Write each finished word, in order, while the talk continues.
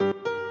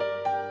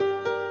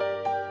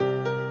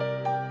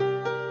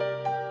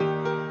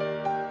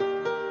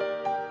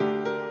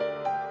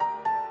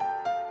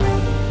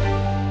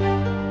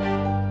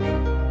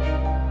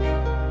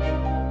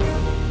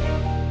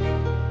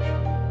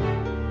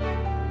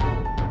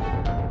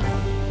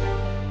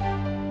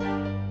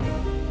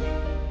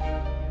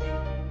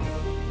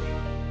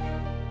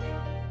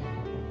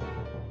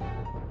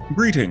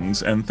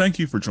Greetings, and thank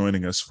you for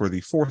joining us for the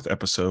fourth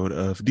episode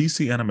of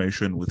DC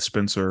Animation with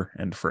Spenser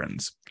and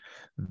Friends.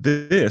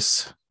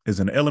 This is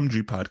an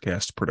LMG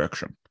podcast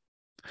production.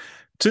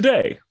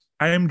 Today,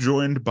 I am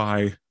joined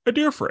by a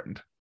dear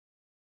friend.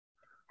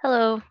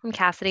 Hello, I'm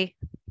Cassidy.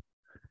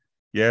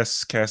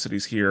 Yes,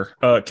 Cassidy's here.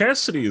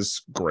 Cassidy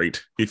is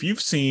great. If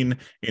you've seen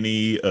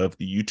any of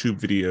the YouTube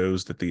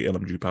videos that the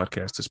LMG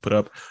podcast has put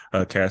up,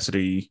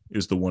 Cassidy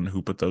is the one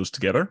who put those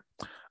together.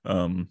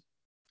 Um,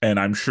 and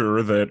I'm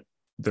sure that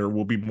there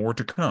will be more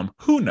to come.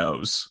 Who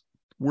knows?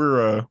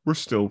 We're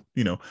still,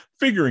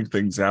 figuring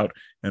things out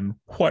and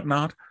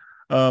whatnot.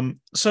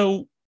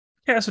 So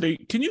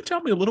Cassidy, can you tell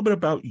me a little bit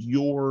about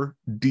your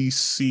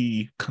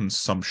DC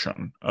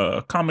consumption?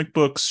 Comic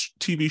books,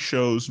 TV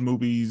shows,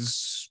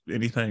 movies,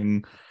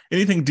 anything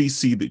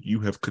DC that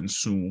you have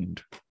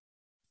consumed?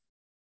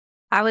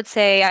 I would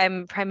say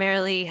I'm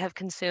primarily have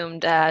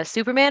consumed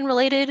Superman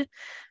related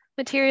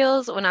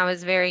materials when I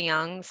was very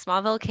young.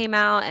 Smallville came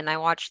out and I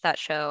watched that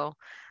show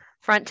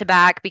front to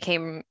back,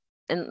 became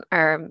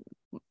or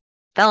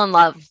fell in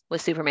love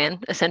with Superman,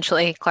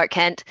 essentially, Clark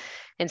Kent.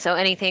 And so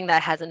anything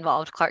that has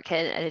involved Clark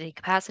Kent at any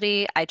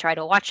capacity, I try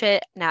to watch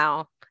it.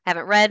 Now, I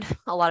haven't read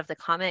a lot of the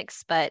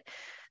comics, but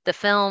the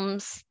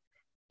films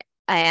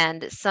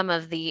and some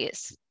of the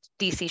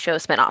DC show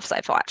spinoffs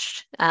I've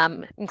watched,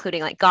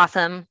 including like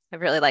Gotham. I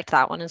really liked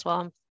that one as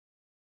well.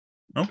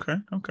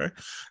 Okay.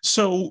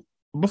 So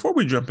before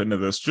we jump into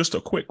this, just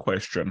a quick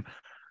question.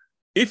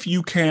 If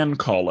you can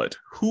call it,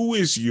 who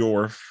is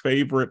your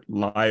favorite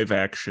live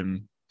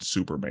action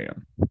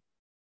Superman?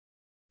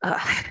 Uh,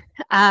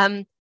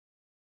 um,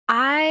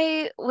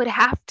 I would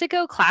have to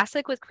go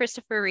classic with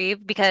Christopher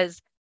Reeve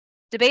because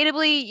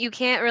debatably you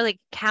can't really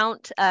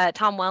count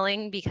Tom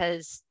Welling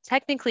because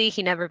technically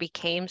he never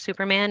became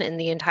Superman in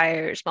the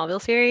entire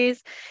Smallville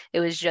series. It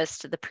was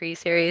just the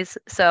pre-series.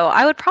 So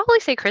I would probably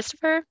say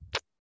Christopher.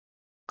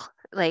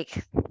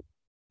 Like,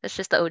 that's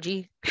just the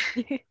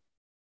OG.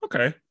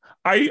 Okay.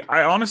 I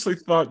honestly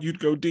thought you'd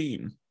go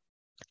Dean.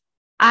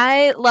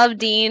 I love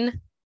Dean.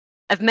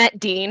 I've met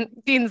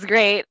Dean. Dean's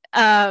great.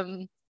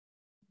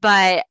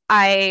 But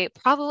I've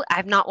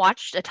not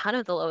watched a ton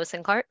of the Lois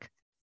and Clark,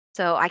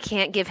 so I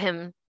can't give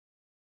him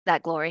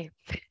that glory.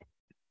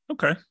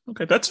 Okay,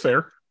 that's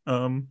fair.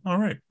 All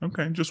right.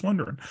 Okay, just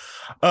wondering.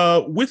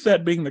 With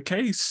that being the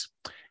case,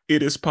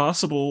 it is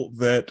possible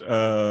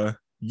that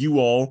you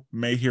all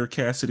may hear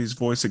Cassidy's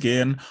voice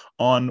again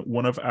on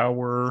one of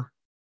our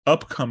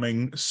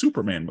upcoming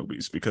Superman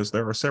movies because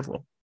there are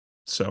several.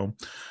 So,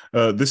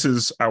 this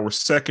is our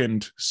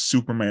second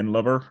Superman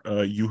lover.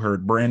 You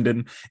heard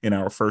Brandon in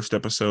our first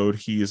episode.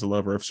 He is a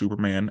lover of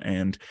Superman.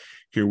 And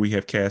here we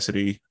have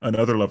Cassidy,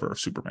 another lover of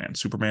Superman.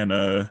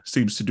 Superman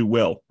seems to do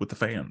well with the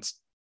fans.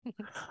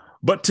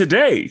 But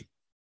today,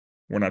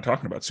 we're not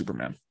talking about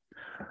Superman.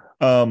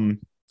 Um,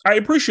 I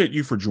appreciate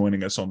you for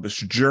joining us on this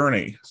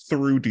journey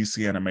through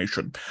DC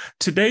animation.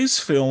 Today's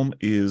film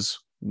is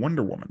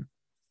Wonder Woman,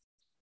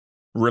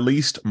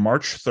 released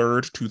March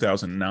 3rd,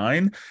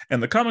 2009,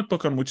 and the comic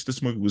book on which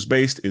this movie was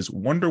based is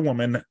Wonder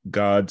Woman,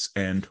 Gods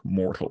and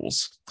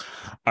Mortals.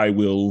 I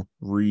will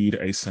read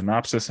a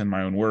synopsis in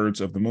my own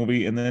words of the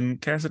movie, and then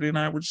Cassidy and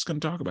I were just going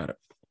to talk about it.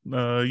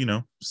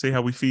 See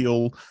how we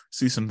feel,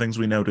 see some things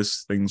we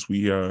notice, things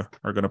we are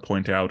going to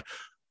point out,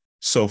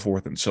 so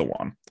forth and so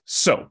on.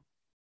 So,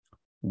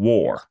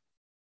 war.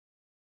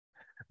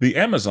 The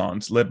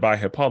Amazons, led by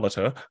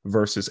Hippolyta,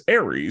 versus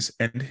Ares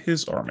and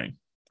his army.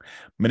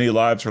 Many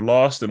lives are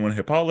lost, and when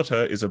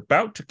Hippolyta is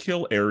about to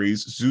kill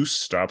Ares, Zeus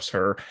stops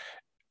her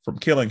from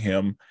killing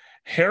him.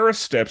 Hera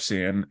steps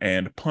in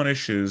and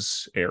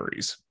punishes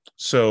Ares.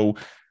 So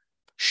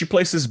she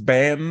places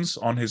bands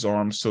on his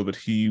arms so that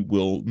he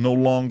will no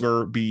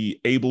longer be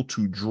able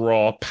to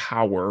draw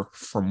power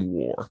from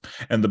war,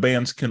 and the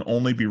bands can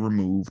only be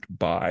removed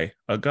by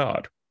a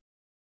god.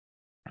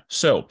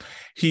 So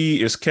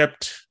he is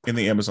kept in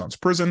the Amazon's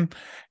prison.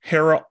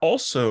 Hera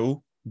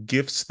also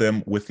gifts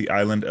them with the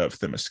island of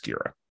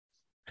Themyscira.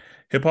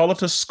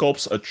 Hippolyta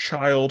sculpts a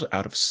child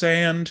out of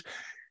sand,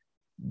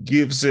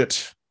 gives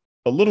it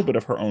a little bit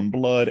of her own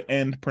blood,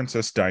 and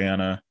Princess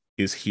Diana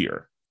is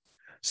here.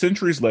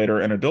 Centuries later,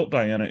 an adult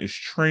Diana is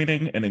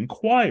training and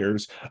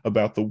inquires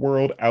about the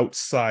world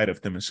outside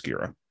of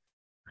Themyscira.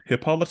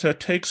 Hippolyta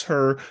takes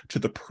her to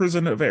the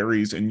prison of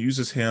Ares and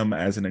uses him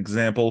as an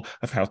example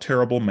of how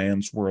terrible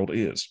man's world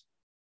is.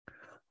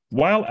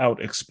 While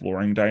out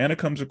exploring, Diana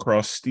comes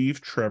across Steve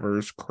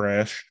Trevor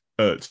crash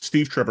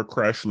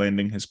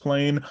landing his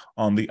plane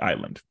on the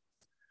island.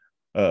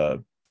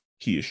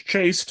 He is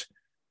chased.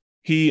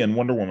 He and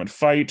Wonder Woman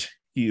fight.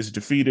 He is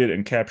defeated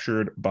and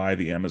captured by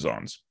the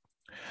Amazons.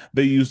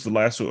 They use the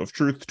lasso of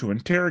truth to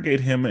interrogate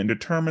him and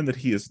determine that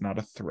he is not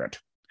a threat.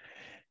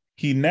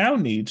 He now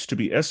needs to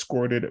be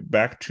escorted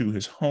back to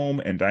his home,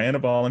 and Diana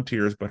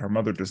volunteers, but her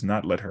mother does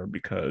not let her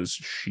because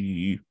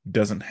she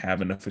doesn't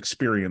have enough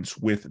experience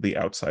with the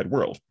outside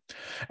world.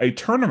 A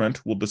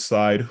tournament will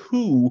decide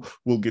who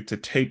will get to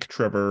take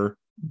Trevor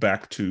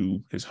back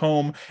to his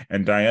home,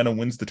 and Diana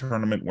wins the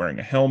tournament wearing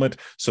a helmet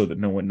so that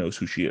no one knows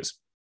who she is.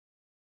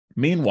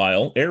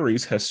 Meanwhile,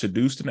 Ares has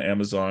seduced an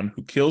Amazon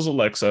who kills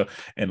Alexa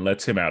and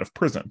lets him out of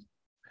prison.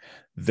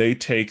 They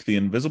take the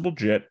invisible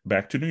jet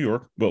back to New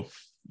York. Well,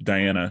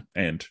 Diana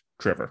and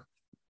Trevor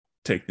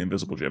take the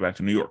invisible jet back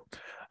to New York.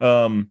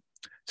 Um,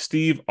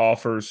 Steve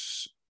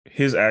offers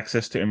his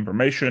access to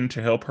information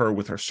to help her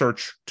with her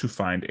search to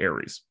find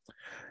Ares.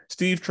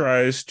 Steve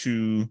tries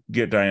to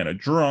get Diana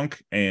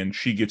drunk, and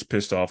she gets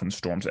pissed off and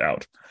storms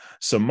out.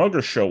 Some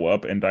muggers show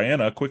up, and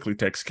Diana quickly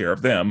takes care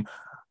of them,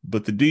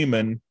 but the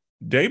demon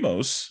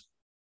Deimos,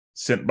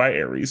 sent by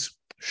Ares,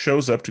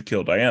 shows up to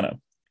kill Diana.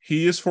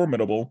 He is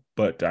formidable,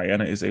 but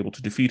Diana is able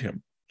to defeat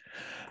him.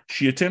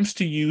 She attempts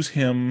to use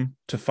him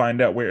to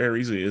find out where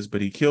Ares is,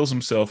 but he kills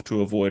himself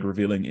to avoid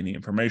revealing any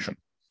information.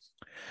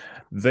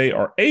 They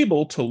are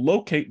able to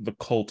locate the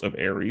cult of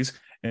Ares,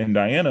 and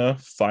Diana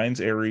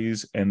finds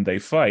Ares and they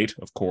fight,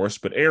 of course,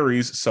 but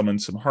Ares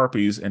summons some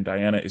harpies and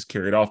Diana is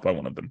carried off by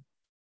one of them.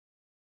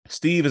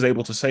 Steve is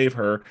able to save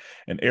her,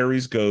 and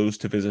Ares goes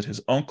to visit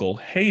his uncle,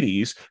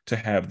 Hades, to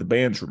have the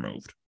bands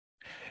removed.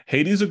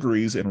 Hades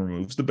agrees and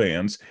removes the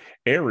bands.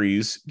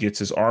 Ares gets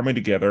his army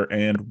together,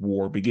 and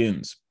war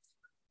begins.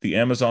 The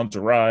Amazons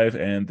arrive,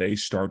 and they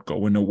start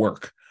going to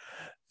work.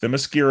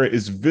 Themyscira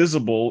is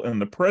visible,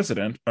 and the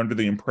president, under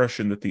the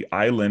impression that the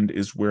island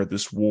is where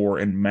this war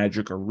and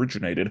magic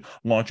originated,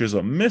 launches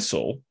a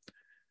missile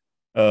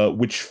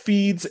which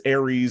feeds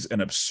Ares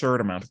an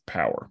absurd amount of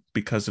power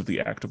because of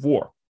the act of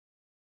war.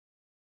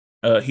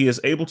 He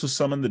is able to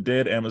summon the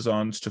dead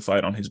Amazons to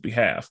fight on his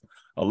behalf.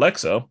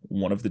 Alexa,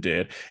 one of the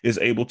dead, is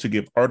able to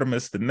give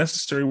Artemis the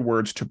necessary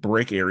words to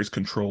break Ares'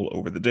 control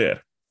over the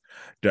dead.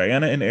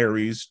 Diana and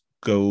Ares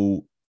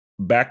go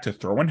back to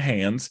throwing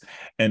hands,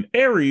 and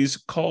Ares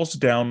calls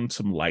down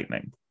some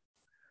lightning.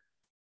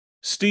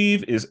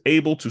 Steve is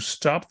able to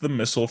stop the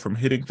missile from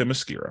hitting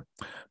Themyscira.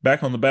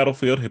 Back on the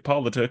battlefield,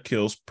 Hippolyta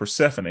kills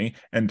Persephone,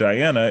 and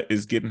Diana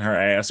is getting her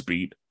ass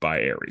beat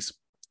by Ares.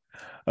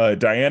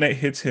 Diana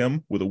hits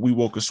him with a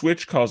Wewoka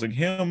switch, causing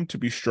him to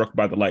be struck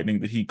by the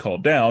lightning that he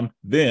called down.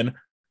 Then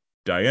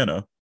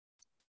Diana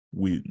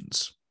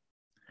wins.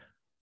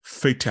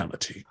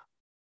 Fatality.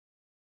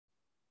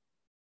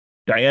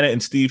 Diana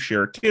and Steve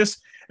share a kiss,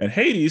 and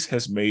Hades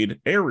has made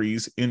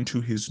Ares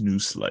into his new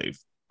slave.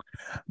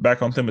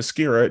 Back on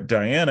Themyscira,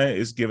 Diana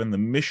is given the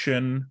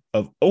mission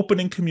of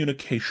opening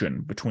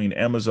communication between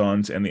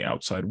Amazons and the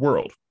outside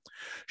world.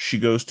 She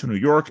goes to New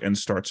York and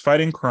starts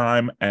fighting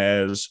crime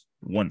as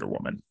Wonder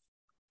Woman.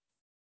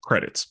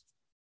 Credits.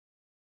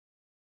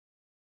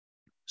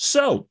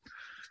 So,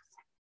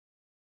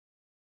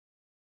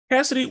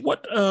 Cassidy,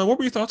 what were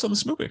your thoughts on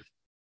this movie?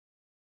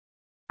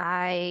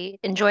 I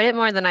enjoyed it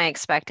more than I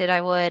expected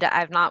I would.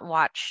 I've not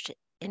watched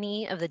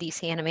any of the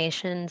DC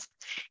animations,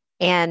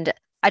 and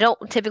I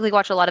don't typically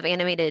watch a lot of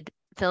animated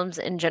films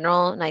in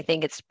general, and I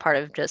think it's part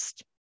of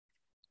just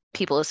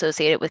people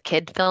associate it with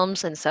kid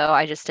films, and so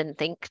I just didn't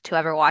think to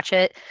ever watch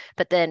it.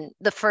 But then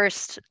the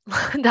first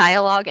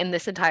dialogue in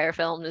this entire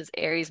film is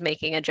Ares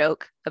making a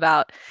joke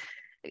about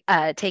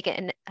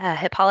taking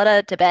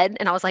Hippolyta to bed,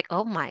 and I was like,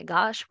 oh my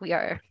gosh, we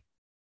are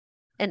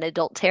in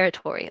adult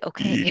territory.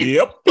 Okay.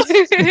 Yep.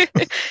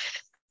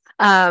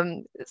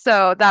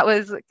 So that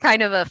was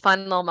kind of a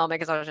fun little moment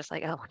because I was just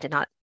like, oh, did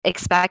not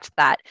expect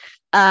that.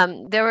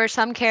 There were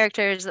some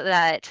characters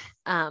that,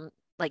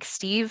 like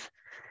Steve,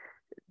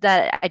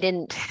 that I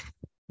didn't,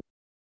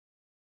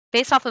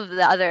 based off of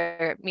the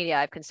other media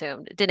I've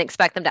consumed, didn't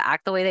expect them to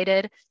act the way they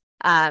did.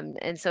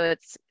 And so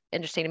it's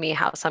interesting to me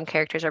how some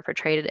characters are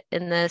portrayed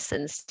in this,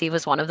 and Steve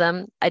was one of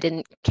them. I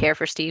didn't care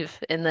for Steve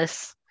in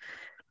this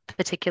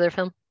particular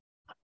film.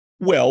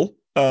 Well,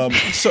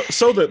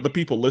 so that the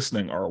people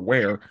listening are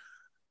aware,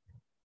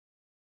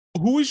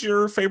 who is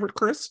your favorite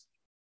Chris?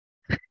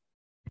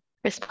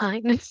 Chris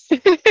Pine.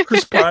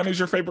 Chris Pine is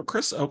your favorite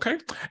Chris? Okay.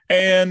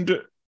 And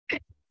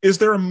is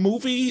there a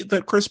movie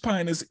that Chris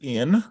Pine is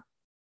in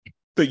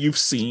that you've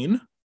seen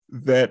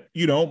that,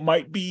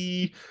 might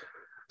be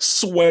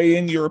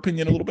swaying your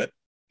opinion a little bit?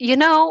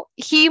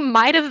 He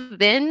might have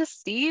been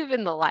Steve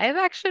in the live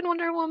action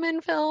Wonder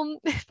Woman film,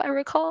 if I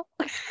recall.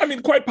 I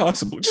mean, quite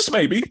possibly, just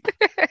maybe.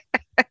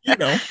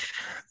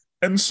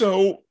 And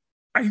so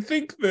I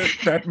think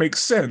that makes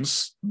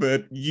sense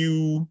that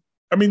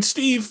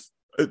Steve,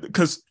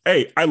 because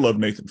I love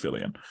Nathan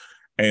Fillion,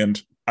 and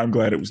I'm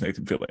glad it was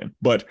Nathan Fillion.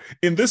 But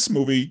in this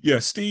movie, yeah,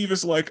 Steve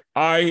is like,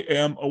 I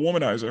am a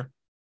womanizer.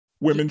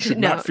 Women should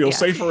not feel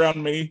safe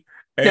around me.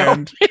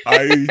 And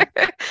I'm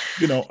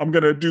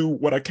going to do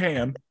what I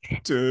can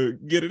to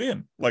get it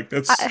in. Like,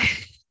 that's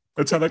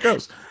how that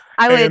goes.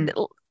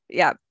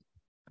 Yeah.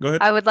 Go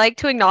ahead. I would like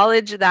to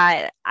acknowledge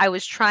that I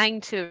was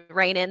trying to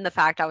rein in the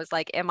fact I was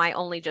like, am I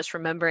only just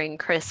remembering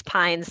Chris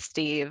Pine's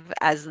Steve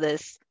as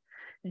this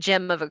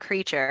gem of a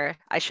creature?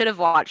 I should have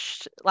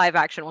watched live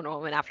action Wonder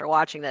Woman after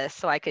watching this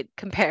so I could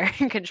compare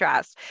and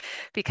contrast,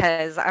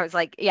 because I was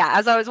like, yeah,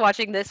 as I was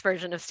watching this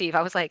version of Steve,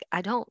 I was like,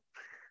 I don't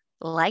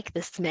like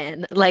this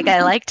man like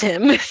I liked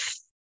him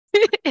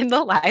in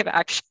the live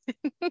action.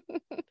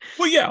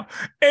 Well, yeah,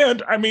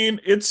 and I mean,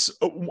 it's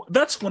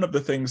that's one of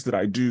the things that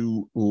I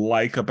do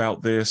like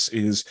about this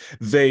is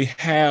they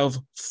have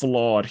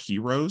flawed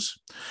heroes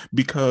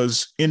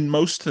because in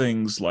most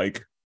things,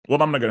 like,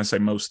 well, I'm not going to say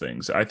most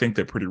things. I think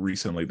that pretty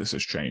recently this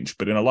has changed,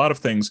 but in a lot of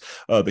things,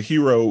 the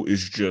hero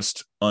is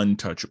just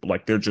untouchable.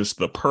 Like they're just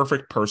the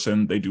perfect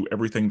person. They do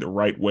everything the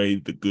right way,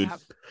 the good.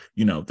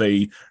 Yeah.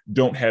 They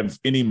don't have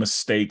any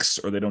mistakes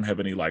or they don't have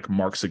any like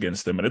marks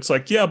against them. And it's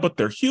like, yeah, but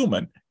they're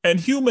human, and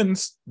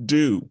humans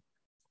do.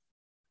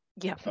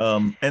 Yeah.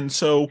 And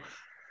so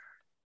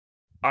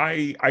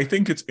I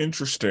think it's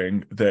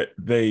interesting that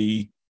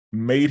they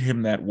made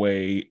him that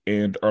way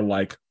and are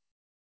like,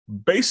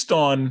 based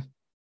on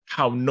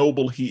how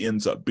noble he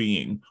ends up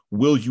being,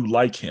 will you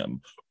like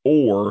him?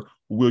 Or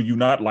will you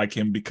not like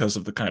him because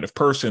of the kind of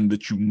person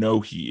that you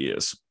know he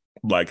is?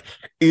 Like,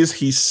 is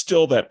he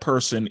still that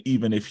person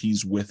even if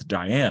he's with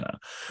Diana?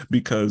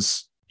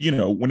 Because,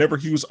 whenever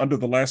he was under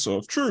the lasso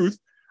of truth,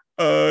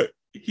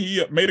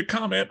 he made a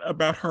comment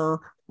about her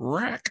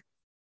rack.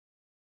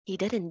 He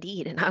did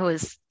indeed. And I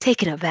was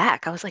taken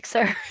aback. I was like,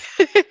 sir,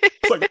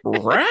 It's like,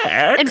 in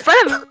rack?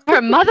 front of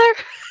her mother?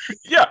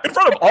 Yeah, in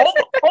front of all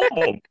of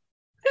them.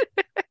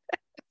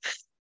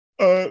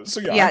 So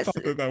yeah, I Yes.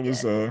 thought that Yeah.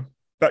 was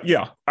that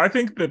yeah, I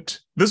think that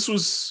this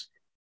was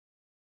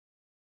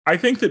I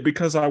think that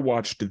because I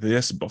watched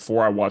this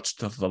before I watched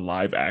the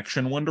live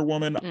action Wonder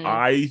Woman, Mm.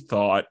 I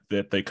thought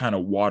that they kind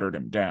of watered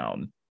him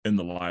down in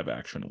the live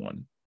action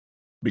one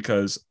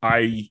because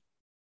I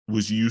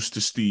was used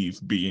to Steve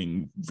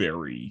being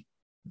very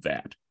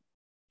that.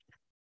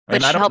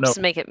 And I Which don't know. helps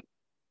make it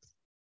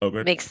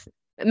Okay. makes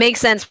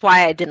makes sense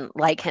why I didn't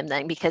like him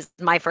then, because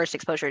my first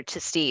exposure to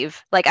Steve,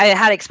 like I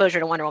had exposure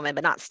to Wonder Woman,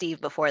 but not Steve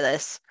before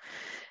this.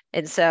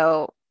 And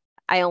so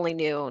I only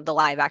knew the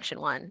live action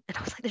one. And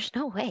I was like, there's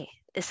no way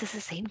this is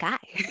the same guy.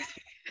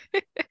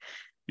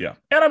 Yeah.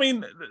 And I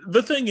mean,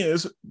 the thing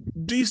is,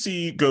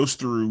 DC goes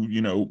through,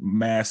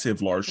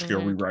 massive, large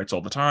scale Hmm. rewrites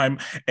all the time.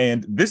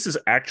 And this is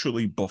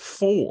actually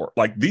before,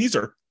 like, these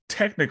are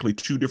technically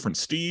two different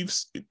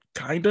Steves,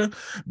 kind of,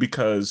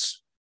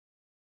 because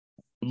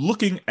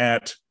looking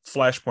at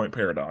Flashpoint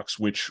Paradox,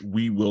 which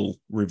we will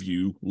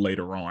review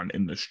later on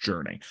in this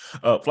journey,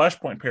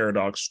 Flashpoint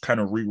Paradox kind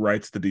of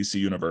rewrites the DC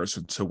universe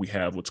until we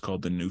have what's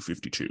called the New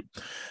 52.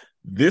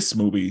 This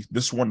movie,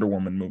 this Wonder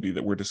Woman movie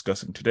that we're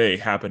discussing today,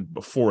 happened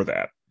before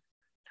that.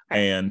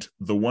 Okay. And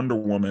the Wonder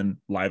Woman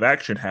live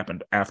action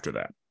happened after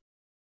that.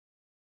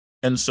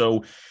 And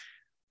so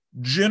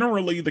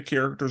generally the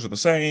characters are the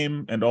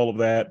same and all of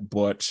that,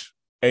 but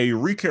a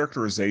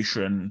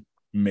recharacterization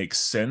makes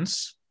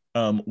sense.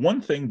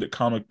 One thing that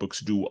comic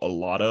books do a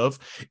lot of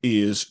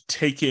is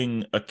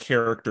taking a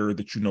character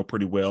that you know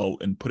pretty well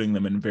and putting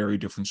them in very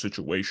different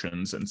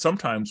situations and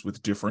sometimes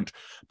with different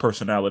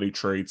personality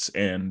traits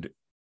and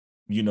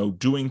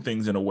doing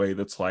things in a way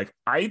that's like,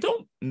 I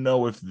don't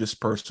know if this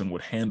person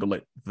would handle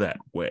it that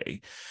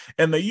way.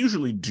 And they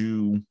usually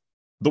do.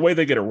 The way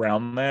they get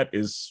around that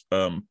is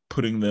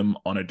putting them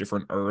on a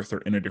different Earth or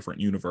in a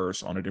different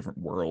universe, on a different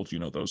world,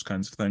 those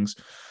kinds of things.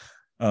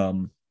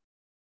 Um,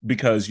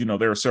 because,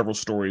 there are several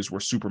stories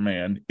where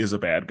Superman is a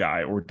bad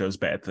guy or does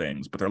bad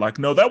things, but they're like,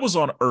 no, that was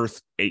on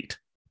Earth 8.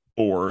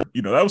 Or,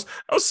 that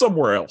was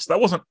somewhere else. That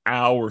wasn't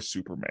our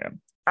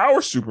Superman.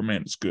 Our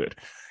Superman is good.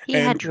 He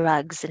had And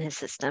drugs in his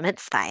system.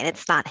 It's fine.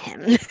 It's not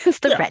him. It's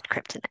the yeah, red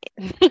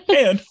kryptonite.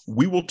 and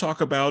we will talk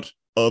about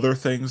other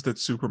things that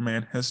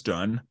Superman has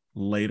done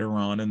later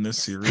on in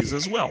this series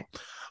as well.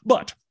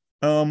 But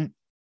um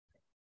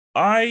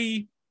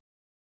I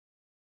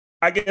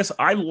I guess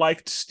I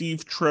liked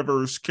Steve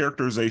Trevor's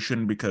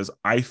characterization because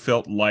I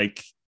felt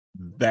like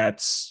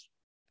that's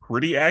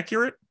pretty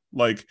accurate.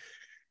 Like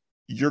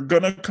you're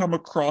going to come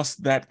across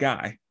that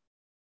guy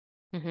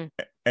Hmm.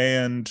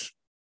 and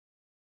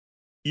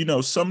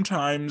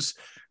sometimes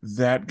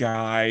that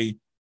guy,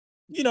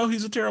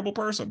 he's a terrible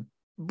person,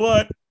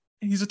 but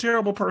he's a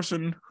terrible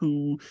person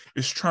who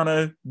is trying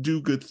to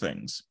do good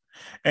things.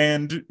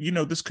 And,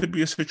 this could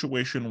be a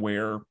situation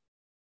where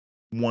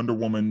Wonder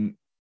Woman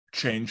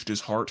changed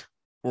his heart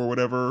or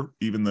whatever,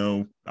 even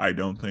though I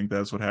don't think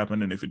that's what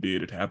happened. And if it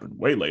did, it happened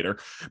way later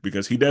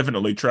because he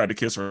definitely tried to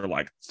kiss her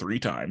like 3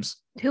 times.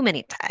 Too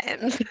many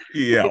times.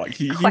 Yeah, like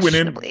he went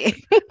in.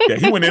 Questionably. Yeah,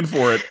 he went in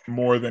for it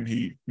more than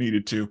he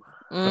needed to.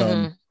 Um,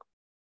 Hmm.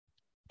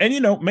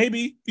 and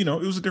maybe it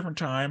was a different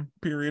time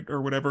period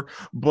or whatever,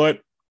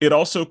 but it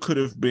also could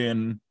have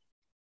been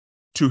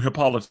to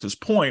Hippolyta's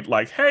point,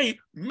 like, hey,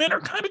 men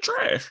are kind of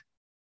trash.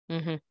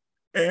 Hmm.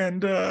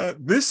 And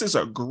this is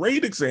a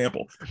great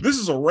example. This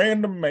is a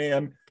random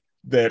man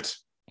that,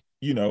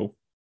 you know,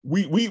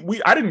 we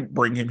I didn't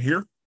bring him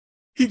here.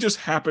 He just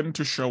happened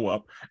to show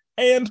up.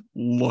 And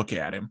look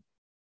at him.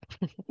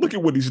 Look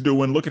at what he's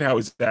doing. Look at how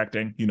he's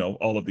acting,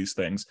 all of these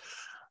things.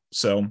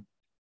 So,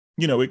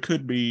 it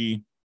could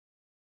be,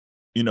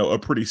 a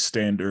pretty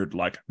standard,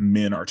 like,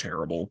 men are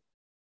terrible.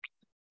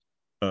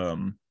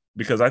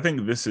 Because I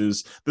think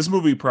this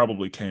movie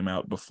probably came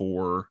out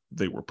before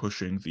they were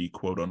pushing the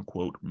quote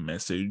unquote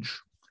message.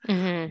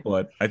 Hmm.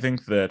 But I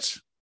think that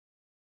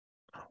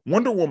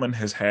Wonder Woman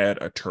has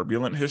had a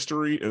turbulent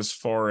history as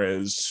far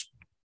as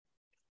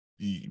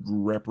the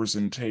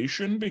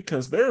representation,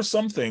 because there are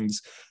some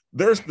things,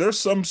 there's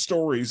some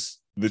stories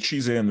that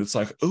she's in that's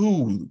like,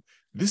 ooh,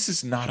 this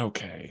is not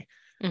okay.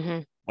 Mm-hmm.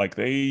 Like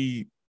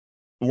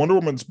Wonder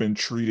Woman's been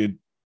treated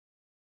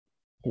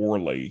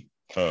poorly.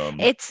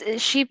 It's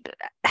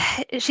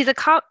she's a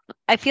cop.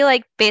 I feel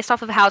like based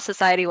off of how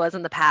society was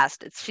in the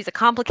past, she's a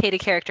complicated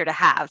character to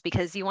have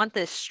because you want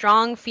this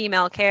strong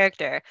female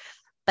character,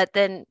 but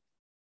then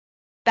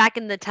back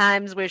in the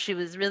times where she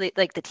was really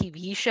like the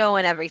TV show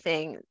and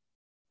everything,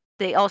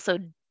 they also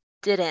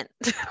didn't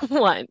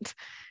want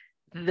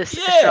this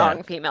Yeah,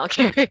 strong female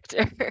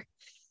character.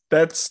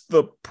 that's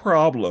the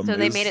problem So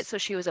they made it is, so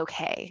she was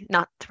okay,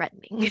 not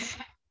threatening.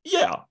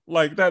 yeah,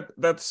 like that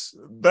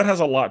has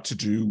a lot to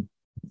do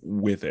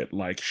with it.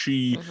 Like,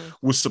 she Hmm.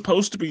 was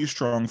supposed to be a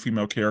strong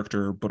female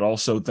character, but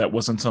also that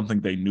wasn't something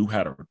they knew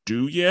how to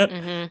do yet.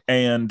 Hmm.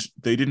 And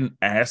they didn't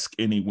ask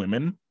any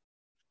women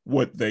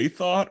what they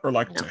thought or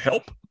like No. to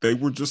help. They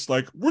were just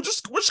like, we're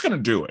just gonna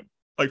do it.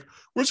 Like,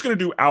 we're just gonna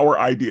do our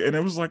idea. And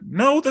it was like,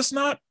 no, that's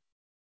not,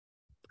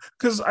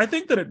 because I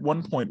think that at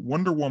one point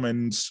Wonder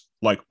Woman's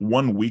like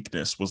one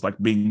weakness was like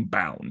being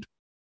bound.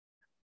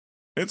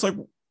 It's like,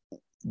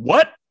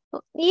 what?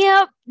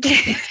 Yep.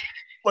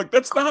 Like,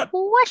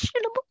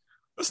 Questionable.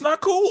 that's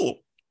not cool.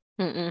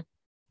 Mm-mm.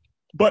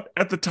 But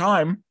at the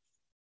time,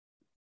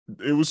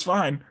 it was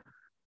fine.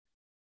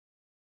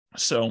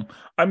 So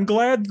I'm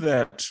glad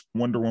that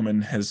Wonder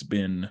Woman has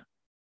been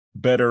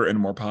better and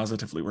more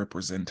positively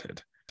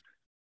represented.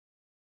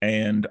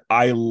 And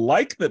I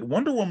like that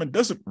Wonder Woman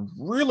doesn't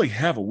really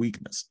have a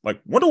weakness.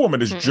 Like, Wonder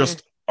Woman is Mm-mm.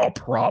 just a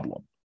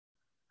problem.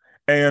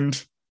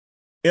 And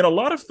in a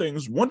lot of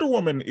things, Wonder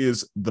Woman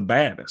is the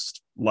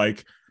baddest.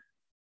 Like,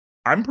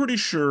 I'm pretty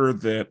sure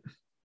that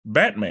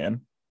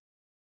Batman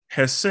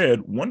has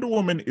said Wonder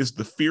Woman is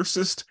the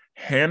fiercest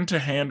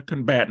hand-to-hand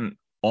combatant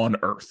on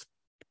Earth.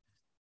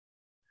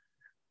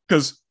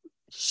 Because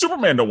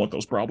Superman don't want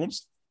those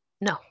problems.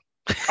 No.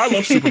 I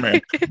love Superman,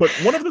 but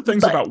one of the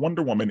things But about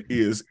Wonder Woman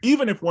is,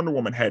 even if Wonder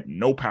Woman had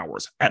no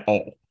powers at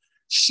all,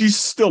 she's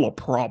still a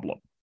problem.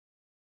 Like,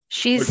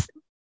 she's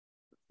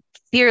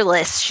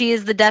fearless. She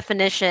is the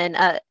definition.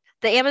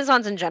 The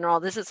Amazons in general,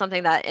 this is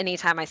something that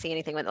anytime I see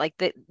anything with like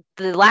the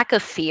lack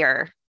of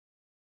fear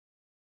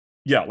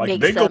yeah, like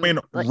makes they go them in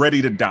like,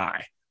 ready to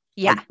die.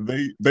 yeah.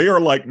 Like, they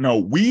are like, no,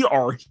 we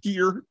are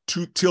here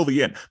to till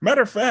the end.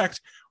 Matter of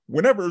fact,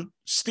 whenever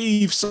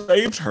Steve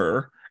saved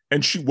her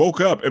and she woke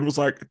up and was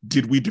like,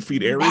 did we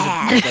defeat Ares? And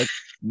he Mad. was like,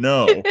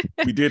 no,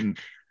 we didn't.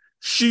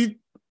 She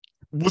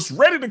was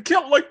ready to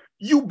kill, like,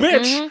 you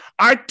bitch. Hmm.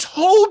 I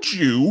told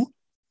you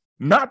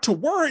not to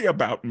worry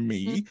about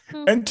me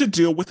Hmm. and to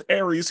deal with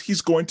Ares.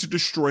 He's going to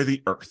destroy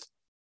the earth.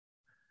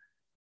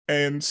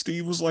 And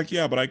Steve was like,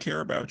 yeah, but I care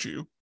about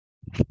you.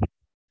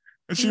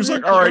 And she was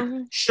like, all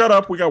right, shut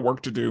up. We got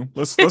work to do.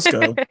 Let's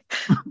go.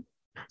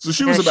 So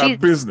she No, was she's about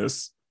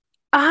business.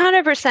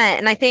 100%.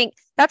 And I think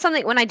that's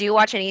something when I do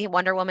watch any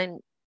Wonder Woman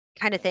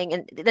kind of thing,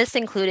 and this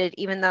included,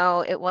 even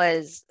though it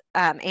was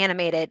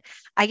animated,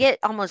 I get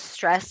almost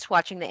stressed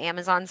watching the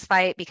Amazons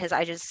fight because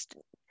I just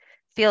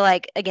feel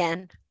like,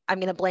 again, I'm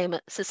going to blame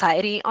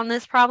society on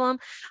this problem.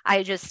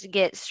 I just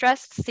get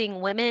stressed seeing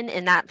women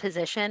in that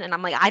position. And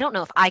I'm like, I don't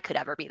know if I could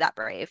ever be that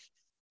brave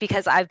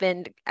because I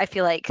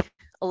feel like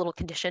a little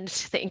conditioned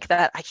to think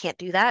that I can't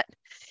do that.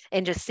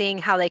 And just seeing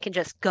how they can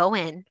just go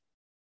in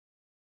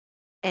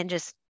and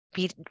just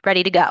be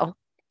ready to go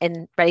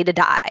and ready to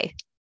die.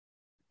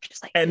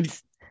 Just like, And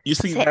it's you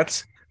see, sick.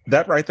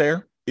 that right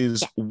there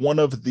is Yeah. one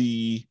of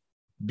the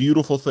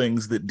beautiful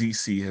things that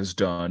DC has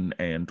done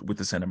and with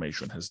this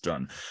animation has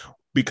done.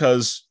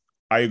 Because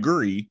I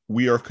agree,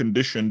 we are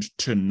conditioned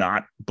to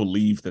not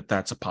believe that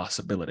that's a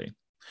possibility.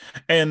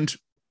 And,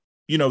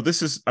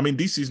 this is, I mean,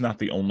 DC's not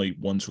the only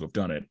ones who have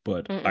done it,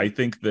 but I Mm-mm.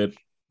 think that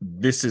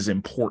this is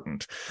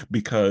important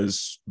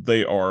because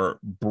they are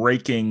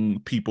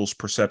breaking people's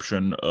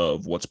perception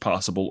of what's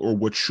possible or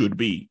what should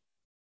be.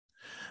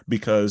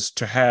 Because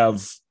to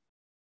have,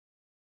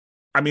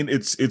 I mean,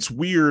 it's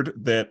weird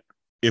that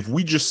if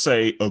we just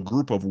say a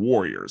group of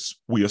warriors,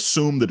 we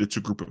assume that it's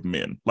a group of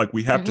men. Like,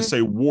 we have to Mm-hmm.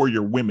 say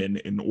warrior women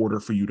in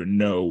order for you to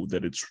know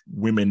that it's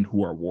women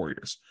who are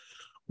warriors,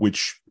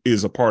 which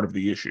is a part of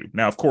the issue.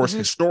 Now, of course, Mm-hmm.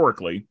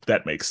 historically,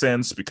 that makes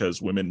sense because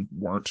women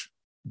weren't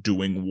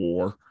doing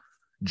war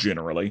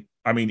generally.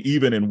 I mean,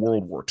 even in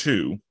World War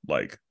II,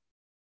 like,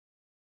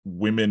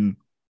 women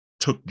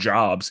took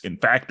jobs in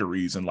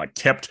factories and like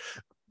kept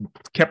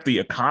the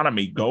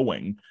economy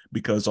going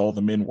because all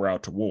the men were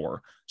out to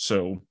war.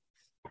 So,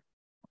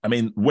 I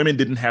mean, women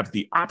didn't have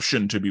the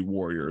option to be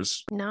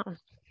warriors. No.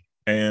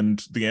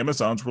 And the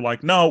Amazons were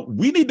like, no,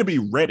 we need to be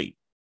ready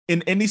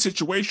in any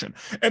situation.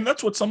 And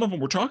that's what some of them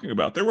were talking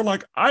about. They were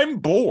like, I'm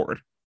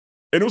bored.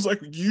 And it was like,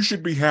 you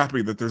should be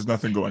happy that there's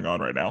nothing going on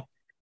right now.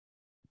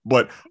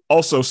 But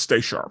also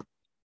stay sharp.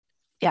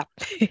 Yeah.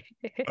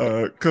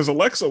 Because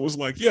Alexa was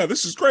like, yeah,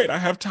 this is great. I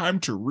have time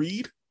to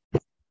read.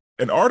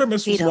 And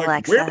Artemis Sweet was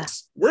like,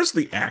 Alexa. where's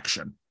the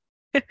action?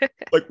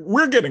 Like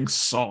we're getting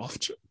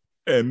soft,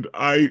 and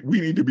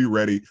we need to be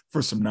ready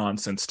for some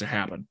nonsense to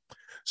happen.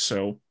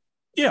 So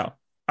yeah,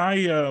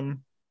 I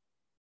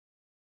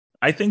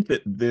I think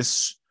that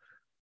this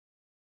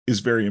is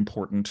very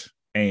important.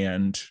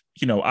 And,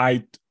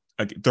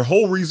 the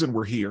whole reason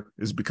we're here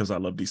is because I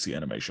love DC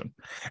animation.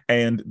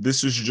 And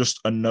this is just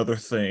another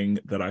thing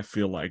that I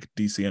feel like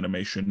DC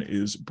animation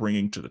is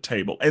bringing to the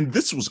table. And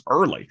this was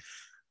early,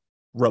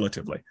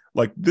 relatively.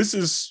 Like, this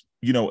is,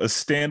 a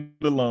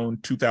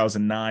standalone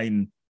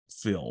 2009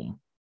 film.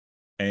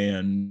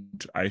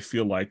 And I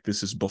feel like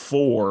this is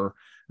before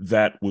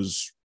that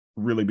was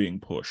really being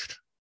pushed.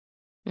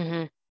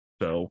 Hmm.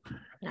 So,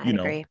 I you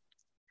know, agree.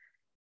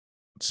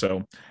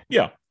 so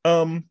yeah.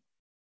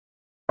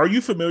 Are you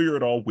familiar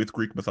at all with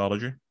Greek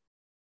mythology?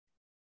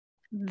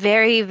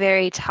 Very,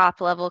 very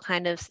top level,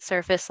 kind of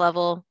surface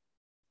level.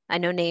 I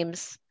know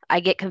names. I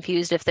get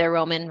confused if they're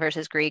Roman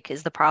versus Greek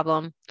is the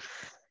problem.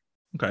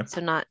 Okay, So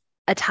not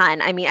a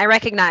ton. I mean, I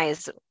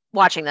recognize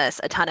watching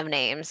this a ton of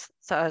names.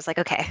 So I was like,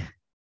 okay,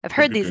 I've good,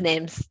 heard good, these good.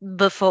 names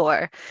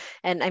before.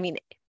 And I mean,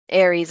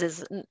 Ares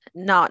is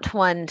not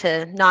one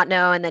to not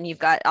know. And then you've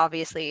got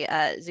obviously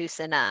Zeus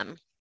and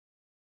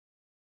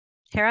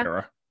Hera.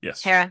 Hera,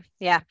 yes. Hera,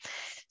 yeah.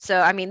 So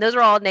I mean, those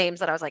are all names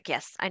that I was like,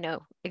 yes, I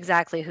know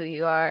exactly who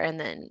you are. And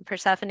then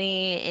Persephone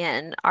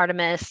and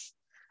Artemis,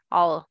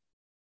 all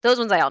those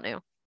ones I all knew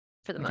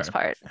for the Okay. most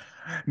part.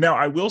 Now,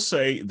 I will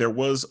say there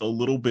was a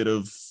little bit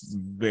of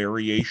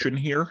variation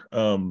here.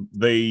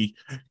 They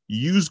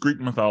use Greek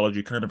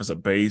mythology kind of as a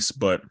base,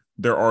 but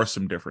there are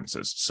some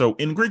differences. So,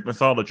 in Greek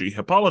mythology,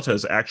 Hippolyta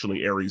is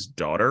actually Ares'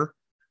 daughter.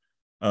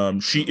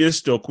 She Oh, is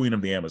still queen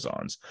of the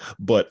Amazons,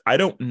 but I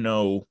don't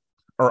know,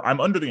 or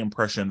I'm under the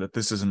impression that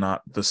this is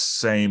not the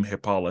same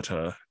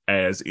Hippolyta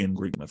as in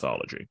Greek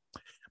mythology,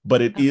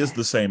 but it is okay.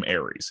 the same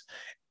Ares.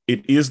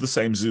 It is the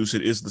same Zeus,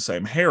 it is the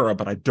same Hera,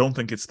 but I don't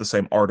think it's the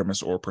same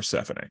Artemis or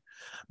Persephone,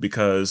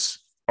 because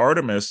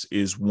Artemis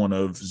is one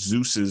of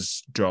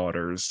Zeus's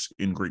daughters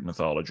in Greek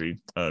mythology.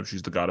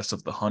 She's the goddess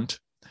of the hunt,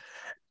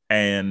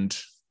 and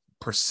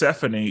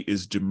Persephone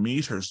is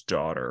Demeter's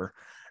daughter,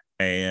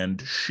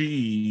 and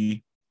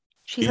she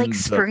She's like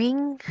ends up,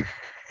 spring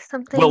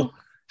something. well,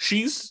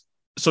 she's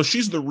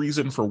she's the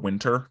reason for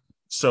winter.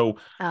 So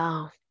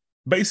Oh,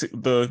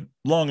 the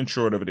long and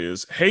short of it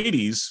is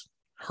Hades,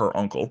 her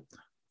uncle,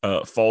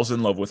 falls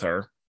in love with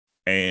her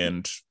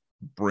and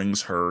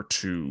brings her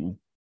to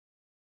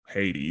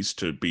Hades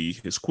to be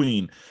his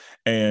queen.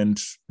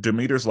 And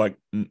Demeter's like,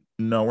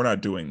 no, we're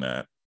not doing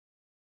that.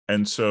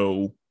 And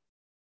so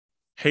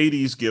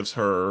Hades gives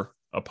her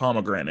a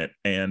pomegranate,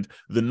 and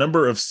the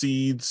number of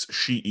seeds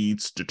she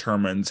eats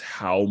determines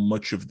how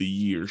much of the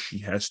year she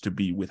has to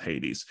be with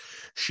Hades.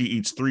 She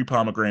eats 3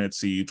 pomegranate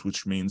seeds,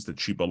 which means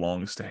that she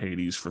belongs to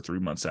Hades for 3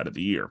 months out of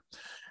the year.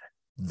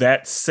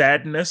 That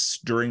sadness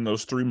during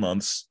those 3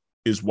 months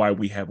is why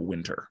we have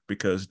winter,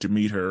 because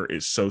Demeter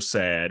is so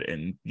sad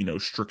and,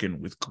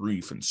 stricken with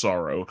grief and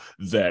sorrow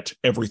that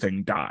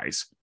everything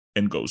dies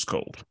and goes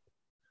cold.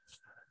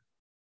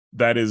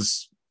 That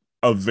is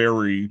a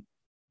very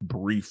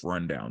brief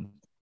rundown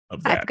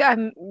of that.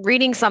 I'm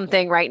reading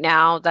something right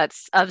now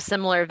that's of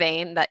similar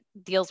vein that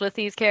deals with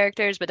these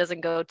characters, but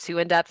doesn't go too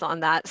in depth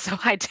on that. So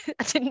I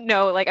didn't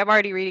know. Like, I'm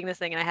already reading this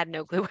thing and I had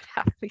no clue what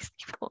half of these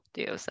people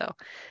do. So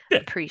Yeah.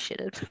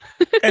 appreciative.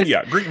 And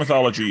yeah, Greek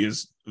mythology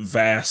is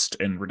vast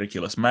and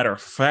ridiculous. Matter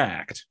of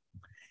fact,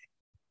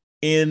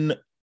 in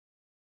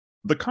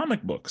the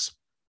comic books,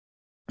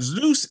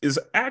 Zeus is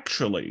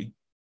actually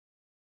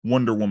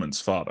Wonder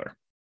Woman's father.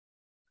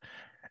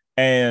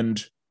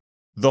 And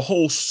the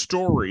whole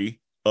story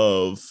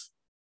of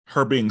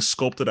her being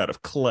sculpted out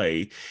of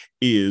clay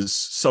is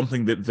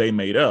something that they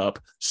made up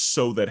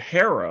so that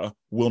Hera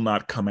will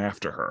not come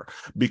after her,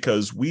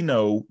 because we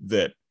know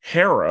that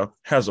Hera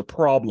has a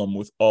problem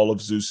with all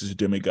of Zeus's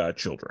demigod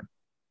children.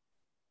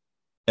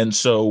 And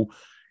so,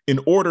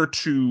 in order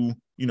to,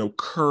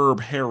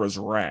 curb Hera's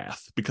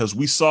wrath, because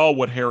we saw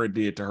what Hera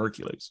did to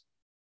Hercules,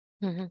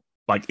 Hmm.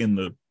 like in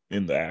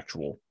the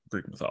actual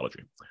Greek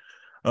mythology,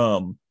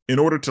 in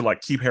order to like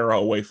keep Hera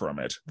away from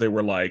it, they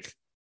were like,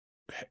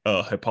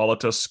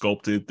 Hippolyta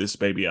sculpted this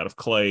baby out of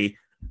clay,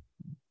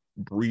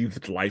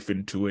 breathed life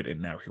into it, and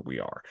now here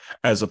we are.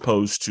 As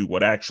opposed to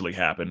what actually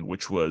happened,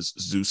 which was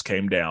Zeus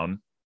came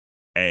down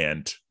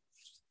and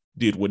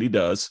did what he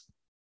does,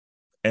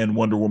 and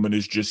Wonder Woman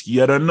is just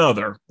yet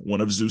another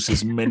one of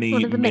Zeus's One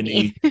many, of the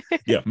many. many,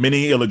 yeah,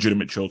 many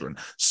illegitimate children.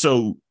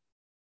 So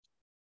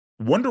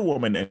Wonder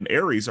Woman and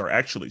Ares are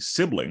actually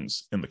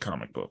siblings in the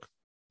comic book.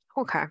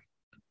 Okay.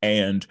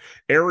 And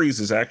Ares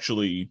is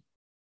actually,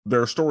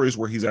 there are stories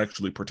where he's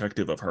actually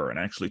protective of her and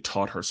actually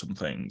taught her some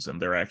things,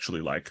 and they're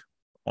actually like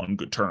on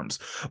good terms.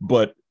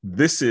 But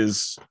this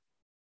is,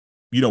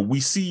 we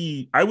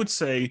see, I would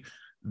say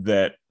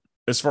that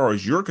as far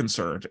as you're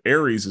concerned,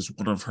 Ares is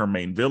one of her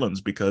main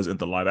villains, because in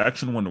the live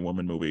action Wonder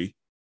Woman movie,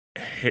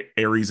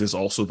 Ares is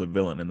also the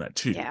villain in that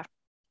too. Yeah.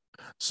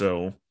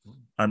 So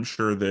I'm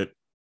sure that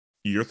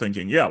you're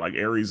thinking, yeah, like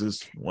Ares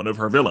is one of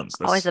her villains.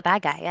 Always That's, a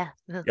bad guy.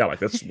 Yeah. yeah, like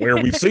that's where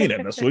we've seen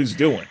him. That's what he's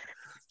doing.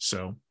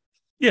 So,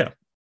 yeah.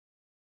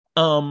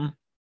 Um,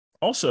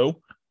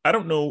 Also, I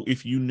don't know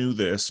if you knew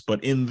this,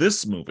 but in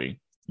this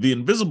movie, the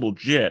invisible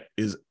jet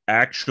is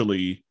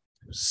actually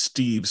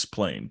Steve's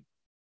plane.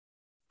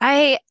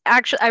 I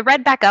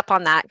read back up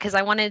on that because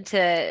I wanted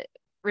to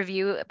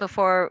review it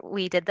before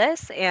we did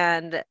this,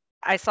 and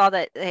I saw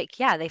that like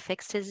yeah, they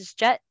fixed his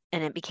jet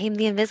and it became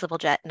the invisible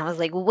jet, and I was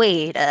like,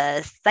 wait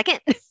a second,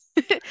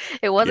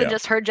 it wasn't Yeah.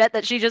 just her jet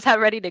that she just had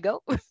ready to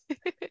go.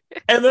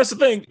 And that's the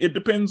thing. It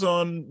depends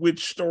on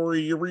which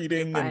story you're You're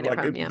reading, and buying it like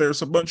from you.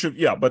 there's a bunch of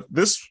yeah. But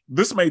this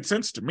made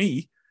sense to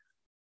me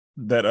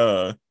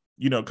that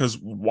because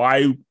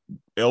why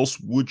else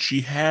would she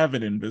have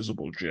an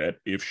invisible jet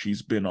if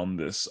she's been on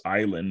this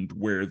island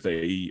where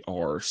they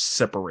are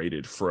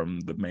separated from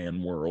the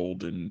man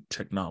world and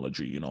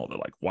technology and all that?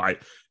 Like, why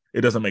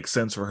it doesn't make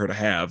sense for her to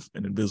have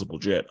an invisible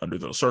jet under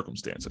those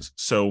circumstances.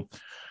 So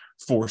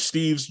for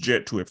Steve's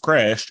jet to have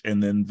crashed,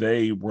 and then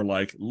they were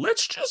like,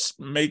 let's just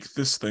make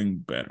this thing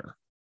better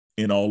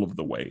in all of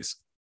the ways.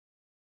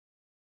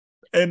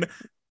 And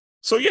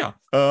so yeah,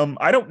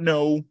 I don't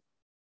know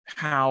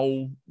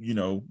how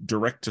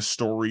direct to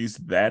stories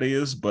that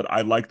is, but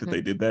I like that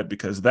they Mhm. did that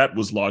because that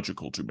was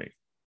logical to me,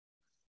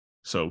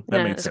 so that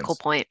Yeah, made it's a cool sense.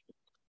 point.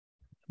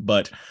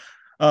 But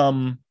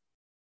um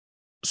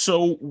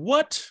so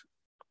what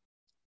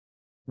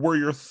were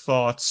your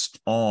thoughts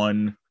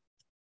on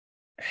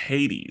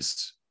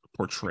Hades'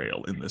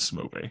 portrayal in this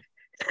movie?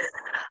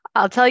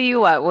 I'll tell you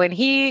what, when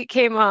he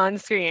came on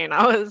screen,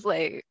 I was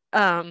like,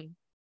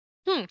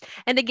 hmm.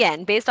 And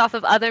again, based off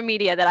of other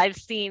media that I've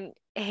seen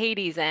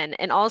Hades in,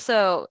 and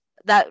also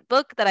that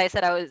book that I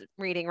said I was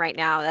reading right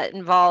now that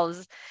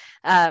involves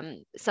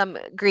some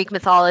Greek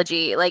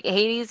mythology, like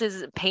Hades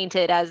is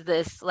painted as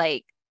this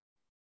like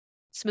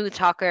smooth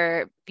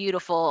talker,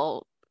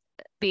 beautiful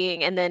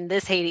being, and then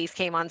this Hades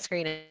came on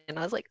screen, and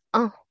I was like,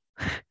 oh,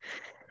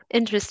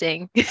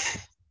 interesting.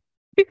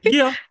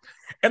 Yeah,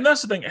 and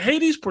that's the thing.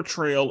 Hades'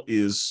 portrayal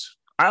is,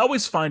 I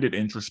always find it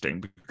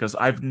interesting because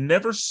I've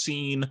never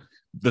seen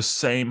the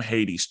same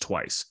Hades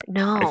twice.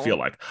 I feel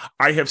No. like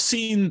I have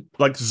seen,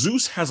 like,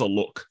 Zeus has a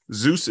look.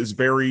 Zeus is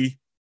very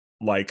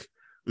like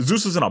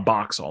Zeus is in a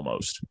box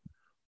almost.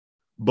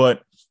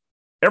 But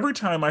every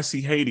time I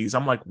see Hades,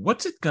 I'm like,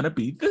 what's it gonna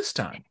be this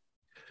time?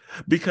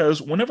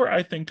 Because whenever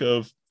I think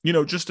of,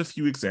 just a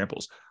few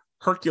examples,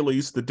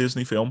 Hercules, the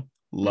Disney film,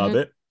 love Hmm.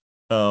 it.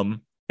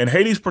 And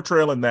Hades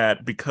portrayal in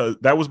that, because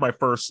that was my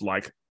first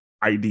like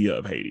idea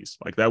of Hades.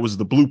 Like that was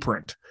the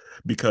blueprint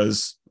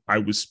because I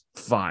was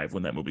 5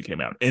 when that movie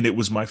came out, and it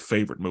was my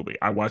favorite movie.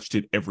 I watched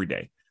it every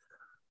day.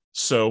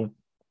 So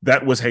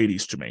that was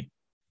Hades to me.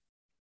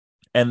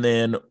 And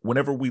then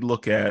whenever we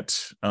look at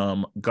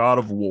God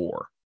of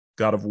War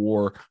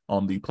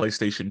on the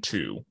PlayStation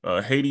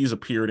 2, Hades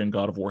appeared in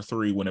God of War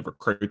 3 whenever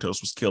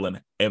Kratos was killing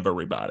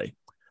everybody.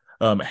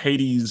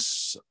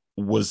 Hades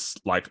was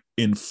like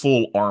in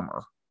full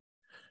armor,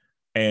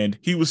 and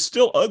he was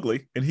still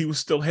ugly and he was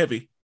still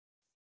heavy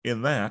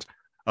in that.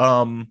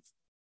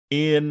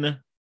 In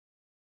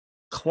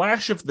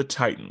Clash of the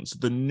Titans,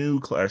 the new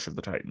Clash of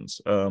the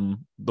Titans,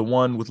 the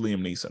one with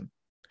Liam Neeson,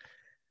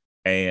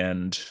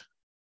 and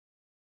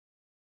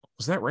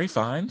was that Ray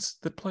Fiennes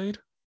that played?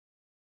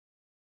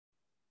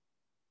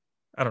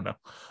 I don't know.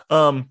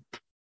 Um,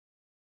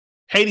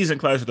 Hades and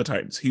Clash of the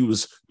Titans. He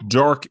was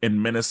dark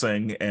and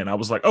menacing, and I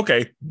was like,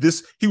 okay,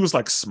 this. He was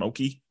like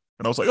smoky,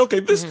 and I was like, okay,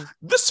 this Hmm.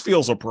 this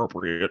feels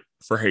appropriate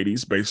for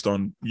Hades based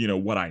on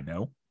what I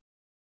know.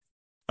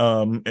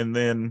 And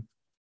then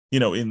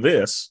in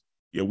this,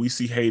 we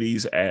see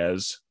Hades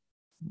as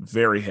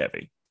very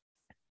heavy,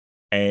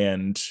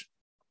 and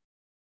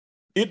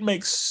it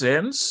makes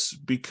sense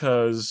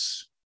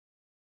because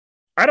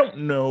I don't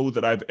know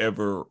that I've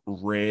ever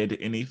read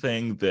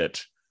anything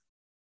that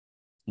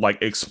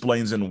like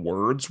explains in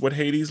words what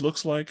Hades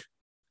looks like,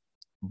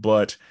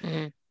 but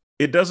Hmm.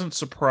 it doesn't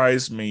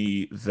surprise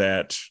me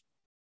that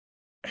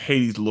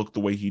Hades looked the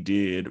way he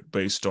did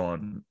based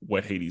on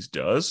what Hades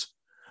does.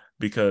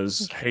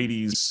 Because Okay.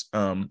 Hades,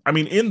 I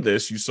mean, in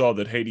this, you saw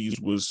that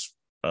Hades was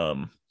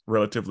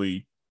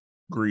relatively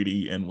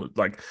greedy, and was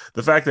like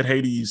the fact that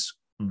Hades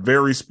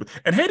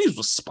and Hades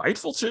was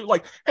spiteful too,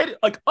 like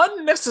like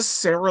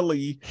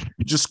unnecessarily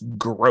just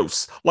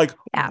gross. Like,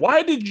 Yeah.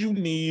 why did you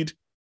need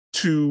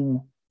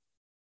to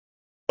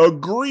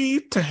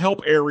agree to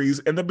help Ares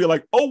and then be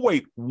like, oh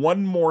wait,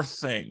 one more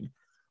thing,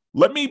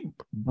 let me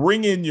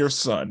bring in your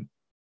son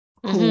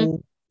Hmm.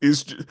 who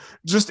is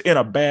just in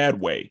a bad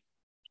way?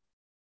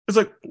 It's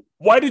like,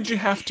 why did you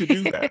have to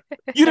do that?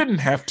 You didn't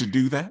have to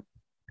do that,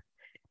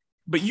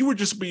 but you were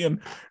just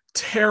being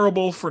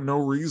terrible for no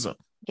reason.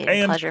 Getting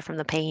And pleasure from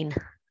the pain.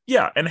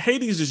 yeah, and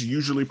Hades is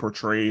usually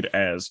portrayed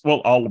as, well,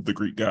 all of the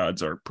Greek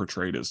gods are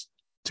portrayed as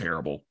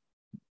terrible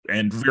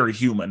and very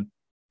human.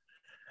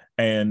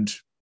 And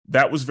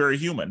that was very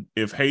human.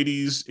 If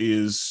Hades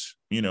is,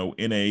 in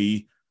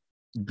a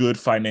good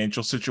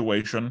financial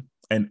situation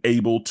and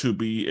able to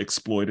be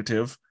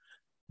exploitative,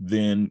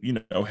 then,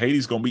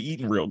 Hades going to be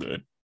eating real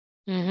good.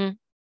 Hmm.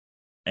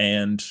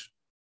 And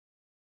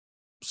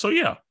so,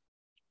 yeah,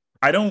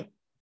 I don't.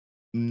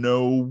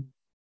 know,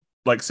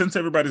 like, since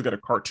everybody's got a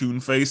cartoon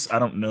face, I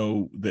don't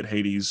know that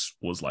Hades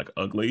was like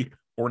ugly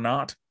or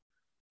not,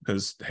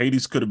 because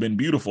Hades could have been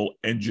beautiful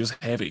and just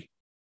heavy.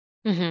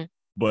 Hmm.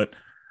 But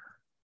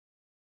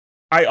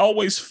I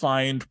always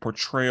find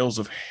portrayals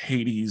of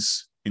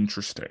Hades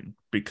interesting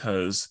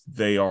because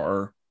they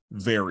are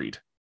varied.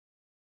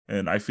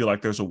 And I feel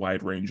like there's a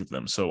wide range of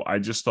them. So I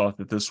just thought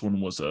that this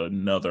one was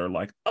another,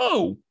 like,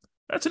 oh,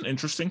 that's an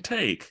interesting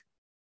take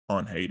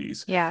on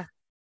Hades. Yeah.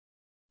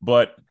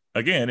 But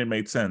again, it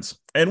made sense.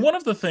 And one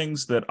of the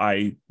things that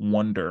I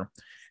wonder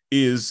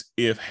is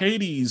if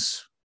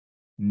Hades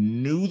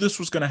knew this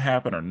was going to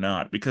happen or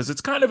not, because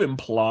it's kind of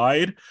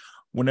implied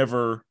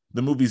whenever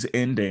the movie's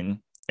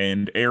ending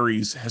and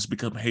Ares has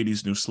become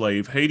Hades' new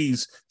slave.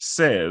 Hades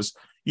says,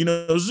 you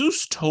know,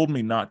 Zeus told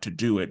me not to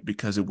do it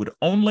because it would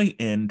only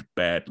end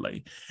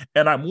badly.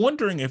 And I'm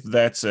wondering if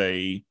that's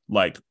a,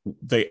 like,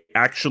 they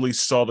actually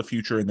saw the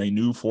future and they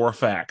knew for a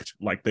fact,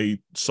 like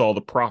they saw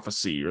the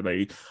prophecy, or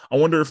I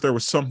wonder if there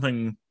was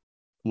something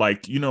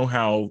like, you know,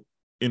 how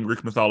in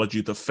Greek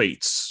mythology the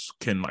fates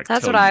can like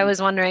That's tell what I you.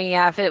 was wondering.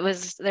 Yeah, if it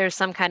was there's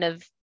some kind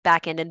of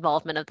back end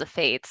involvement of the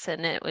fates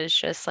and it was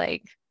just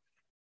like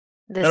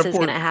And this of is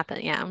course, gonna happen.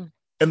 Yeah.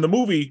 and the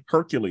movie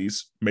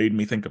Hercules made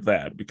me think of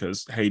that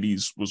because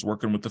Hades was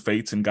working with the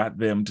fates and got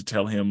them to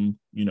tell him,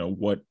 you know,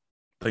 what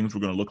things were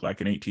going to look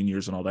like in 18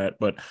 years and all that.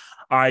 But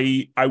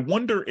I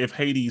wonder if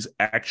Hades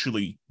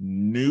actually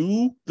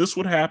knew this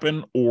would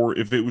happen, or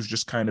if it was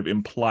just kind of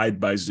implied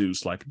by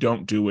Zeus, like,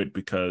 don't do it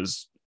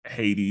because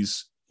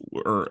Hades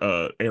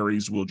or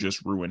Ares will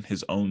just ruin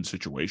his own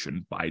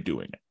situation by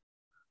doing it.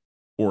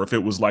 Or if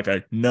it was like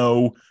a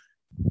no,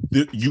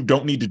 you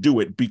don't need to do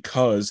it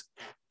because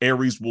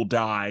Ares will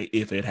die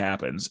if it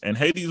happens. And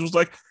Hades was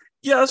like,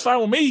 yeah, that's fine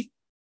with me.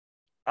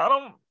 I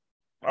don't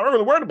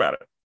really worry about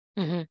it.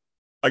 Hmm.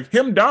 Like,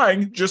 him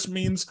dying just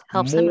means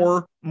Helps him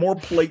out. more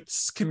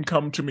plates can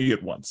come to me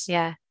at once.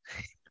 Yeah.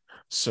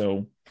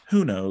 So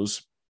who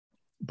knows?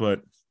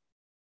 But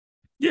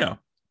yeah.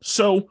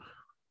 So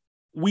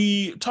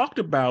we talked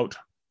about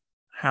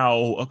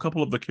how a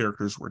couple of the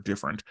characters were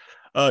different.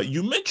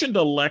 You mentioned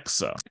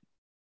Alexa.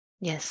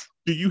 Yes.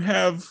 Do you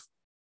have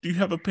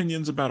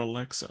opinions about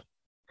Alexa?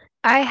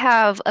 I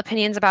have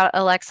opinions about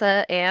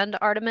Alexa and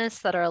Artemis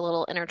that are a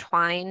little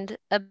intertwined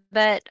a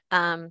bit.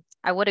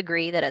 I would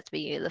agree that at the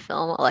beginning of the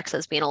film,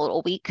 Alexa's being a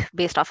little weak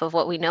based off of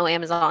what we know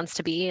Amazon's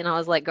to be. And I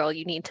was like, girl,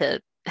 you need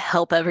to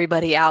help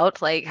everybody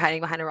out. Like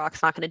hiding behind a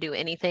rock's not going to do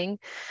anything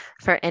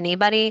for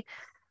anybody.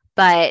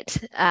 But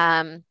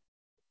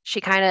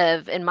she kind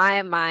of, in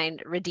my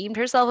mind, redeemed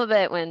herself a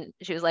bit when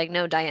she was like,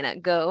 no, Diana,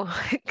 go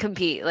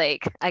compete.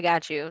 Like, I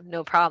got you,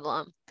 no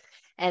problem.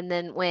 And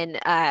then when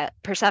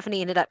Persephone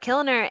ended up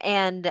killing her,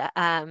 and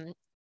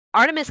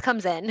Artemis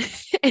comes in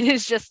and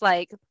is just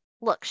like,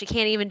 look, she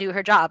can't even do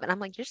her job. And I'm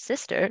like, your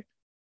sister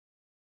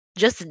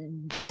just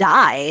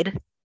died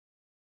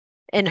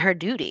in her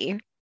duty.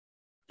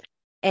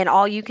 And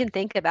all you can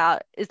think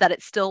about is that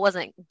it still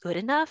wasn't good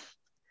enough.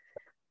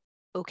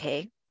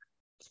 Okay.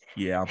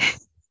 Yeah.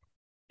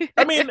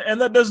 I mean,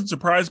 and that doesn't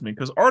surprise me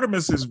because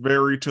Artemis is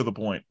very to the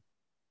point.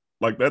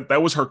 Like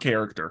that was her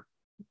character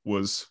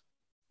was,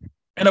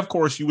 and of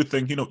course you would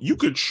think, you know, you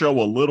could show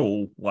a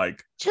little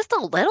like, Just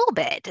a little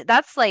bit.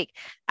 That's like,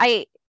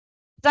 I,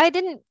 I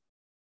didn't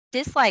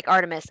dislike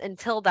Artemis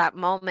until that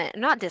moment.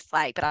 Not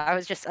dislike, but I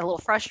was just a little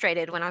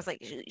frustrated when I was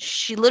like,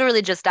 she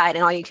literally just died,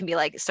 and all you can be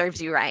like,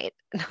 serves you right.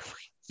 And I was like,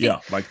 yeah,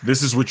 like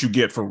this is what you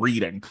get for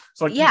reading.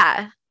 It's like,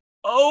 yeah,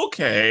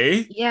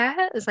 okay.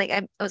 yeah. It's like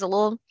I was a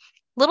little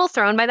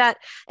thrown by that.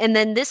 And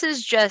then this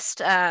is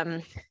just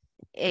a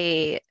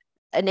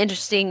an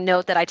interesting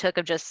note that I took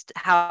of just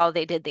how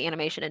they did the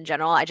animation in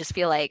general. I just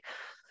feel like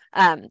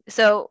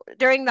so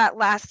during that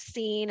last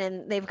scene,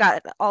 and they've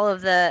got all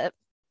of the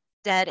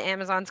dead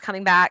Amazons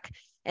coming back,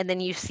 and then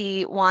you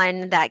see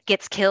one that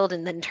gets killed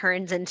and then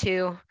turns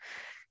into,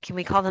 can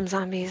we call them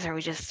zombies or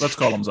we just Let's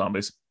call them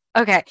zombies.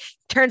 okay,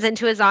 turns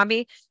into a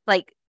zombie,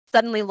 like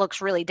suddenly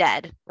looks really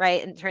dead,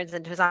 right? And turns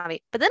into a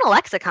zombie. But then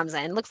Alexa comes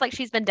in, looks like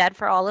she's been dead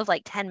for all of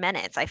like 10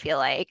 minutes, I feel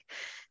like.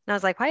 And I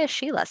was like, why is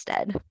she less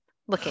dead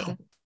looking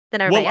than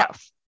Well, everybody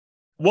else?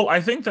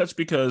 I think that's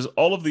because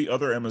all of the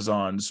other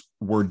Amazons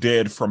were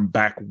dead from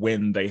back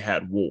when they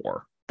had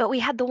war. But we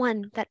had the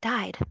one that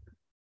died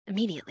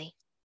immediately.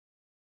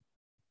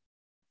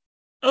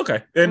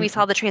 Okay, And we and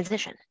saw the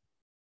transition.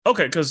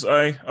 okay, because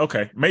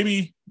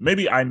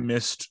maybe I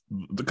missed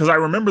because I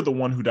remember the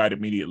one who died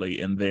immediately,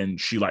 and then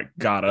she like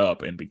got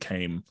up and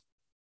became.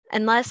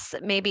 Unless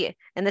maybe,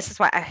 and this is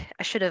why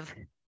I should have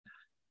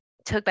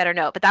took better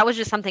note, but that was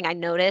just something I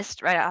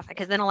noticed right off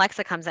because then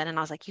Alexa comes in and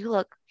I was like, you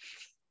look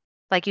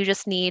like you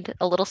just need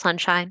a little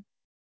sunshine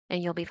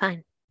and you'll be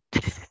fine.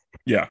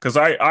 Yeah, because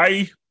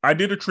I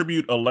did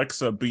attribute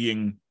Alexa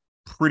being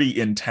pretty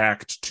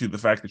intact to the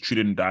fact that she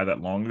didn't die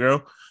that long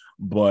ago,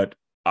 but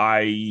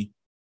I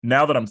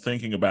now that I'm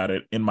thinking about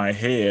it in my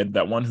head,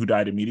 that one who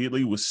died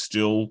immediately was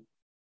still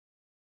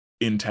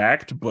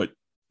intact. But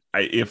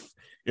if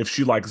if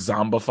she like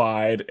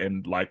zombified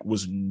and like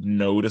was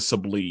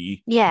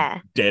noticeably Yeah.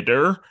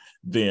 deader,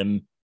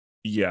 then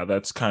yeah,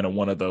 that's kind of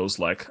one of those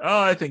like,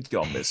 oh, I think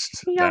y'all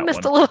missed Y'all that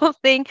missed one. a little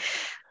thing,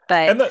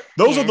 but And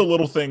those are yeah. the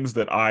little things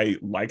that I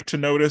like to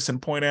notice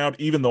and point out,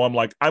 even though I'm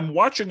like, I'm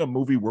watching a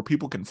movie where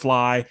people can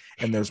fly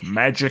and there's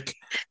magic.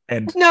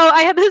 And No,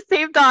 I had the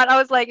same thought. I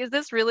was like, is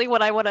this really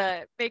what I want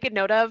to make a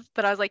note of?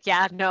 But I was like,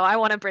 yeah, no, I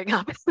want to bring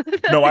up.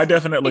 no, I do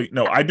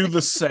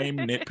the same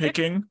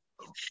nitpicking.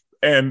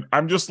 And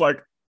I'm just like,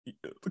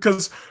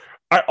 because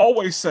I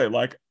always say,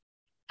 like,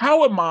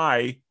 how am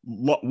I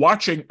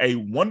watching a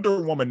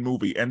Wonder Woman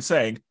movie and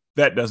saying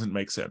that doesn't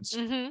make sense?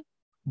 Hmm.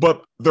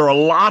 But there are a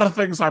lot of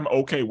things I'm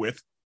okay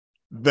with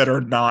that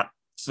are not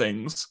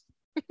things.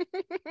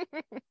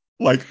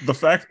 Like the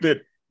fact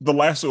that the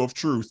lasso of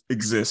truth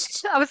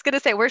exists. I was gonna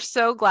say we're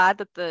so glad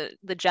that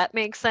the jet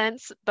makes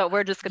sense, but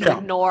we're just gonna Yeah.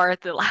 ignore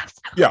the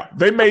last Yeah.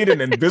 They made an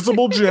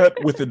invisible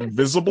jet with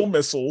invisible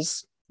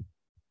missiles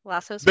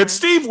lasso's that fine.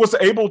 Steve was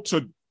able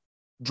to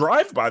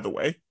drive, by the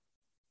way.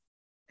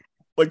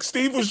 Like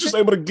Steve was just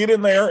able to get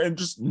in there and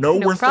just know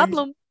No where things.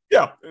 problem.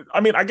 Yeah.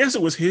 I mean, I guess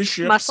it was his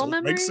ship, Muscle so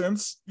it makes memory,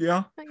 sense.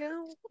 Yeah. I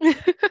guess.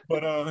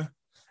 But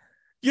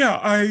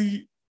yeah,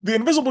 the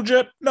invisible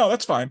jet, no,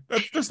 that's fine.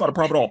 That's not a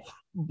problem at all.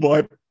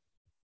 But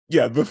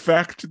yeah, the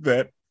fact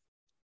that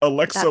That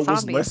Alexa was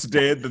zombie. less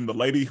dead than the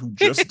lady who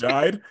just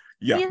died.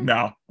 Yeah, Yeah,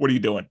 now what are you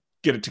doing?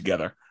 Get it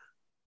together.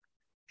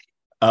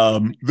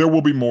 There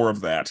will be more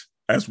of that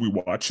as we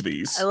watch I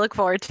these look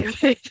forward to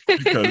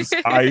because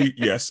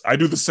it. I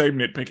do the same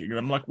nitpicking and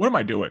I'm like, what am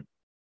I doing?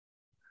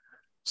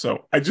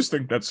 So I just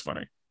think that's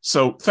funny.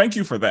 So thank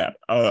you for that.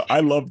 I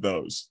love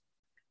those.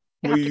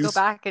 I have to go Please,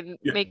 back and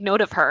yeah. make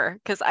note of her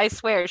because I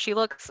swear she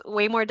looks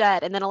way more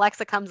dead. And then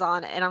Alexa comes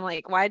on, and I'm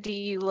like, why do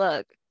you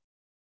look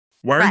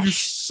Why are you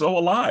fresh? so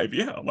alive?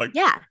 Yeah,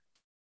 Yeah,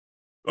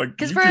 like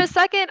because you for a could,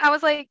 second I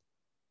was like,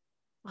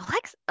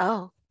 Alexa.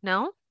 Oh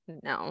no,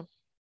 no.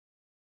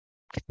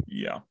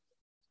 yeah.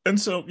 And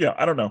so yeah,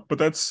 I don't know, but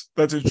that's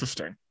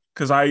interesting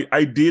because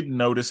I did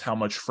notice how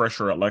much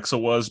fresher Alexa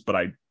was, but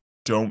I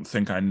don't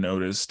think I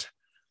noticed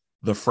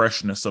the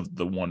freshness of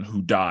the one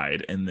who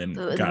died and then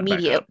The got back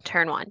immediate up.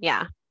 turn one.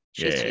 Yeah,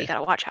 she's who you Yeah,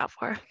 gotta watch out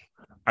for.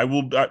 I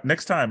will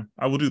next time.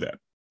 I will do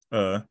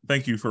that.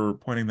 Thank you for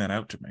pointing that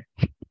out to me.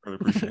 Really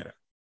appreciate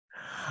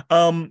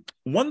it.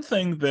 One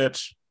thing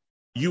that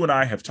you and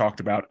I have talked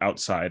about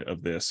outside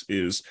of this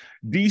is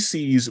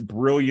DC's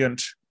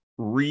brilliant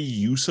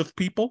reuse of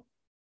people.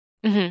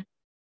 Hmm.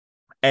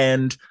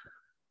 And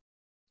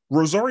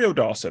Rosario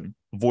Dawson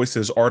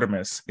voices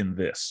Artemis in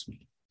this.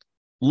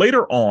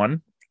 Later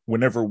on,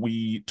 whenever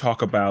we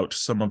talk about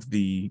some of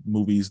the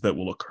movies that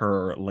will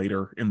occur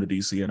later in the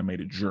DC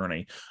animated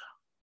journey,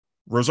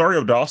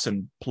 Rosario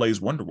Dawson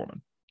plays Wonder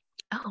Woman.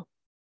 Oh.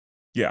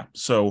 Yeah.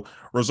 So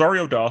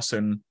Rosario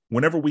Dawson,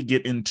 whenever we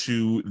get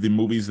into the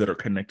movies that are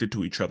connected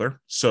to each other,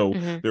 so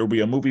Hmm. there will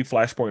be a movie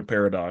Flashpoint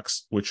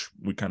Paradox, which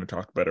we kind of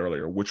talked about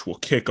earlier, which will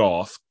kick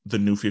off the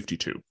new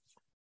 52.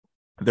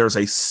 There's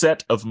a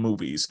set of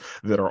movies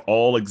that are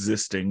all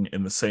existing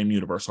in the same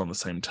universe on the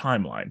same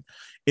timeline.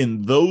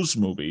 In those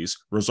movies,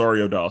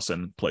 Rosario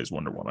Dawson plays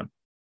Wonder Woman.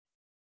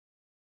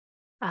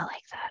 I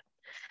like that.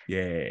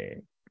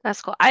 Yay.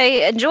 That's cool. I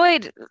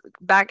enjoyed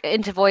back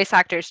into voice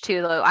actors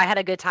too, though. I had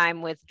a good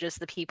time with just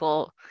the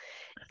people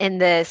in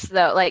this,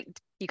 though. Like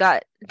you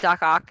got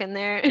Doc Ock in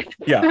there.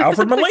 Yeah,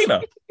 Alfred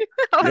Molina.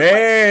 I was like,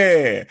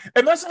 Yeah.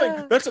 And that's the thing.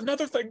 uh, That's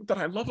another thing that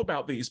I love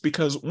about these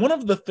because one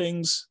of the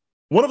things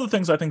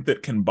I think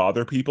that can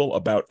bother people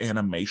about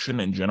animation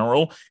in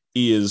general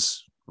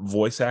is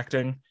voice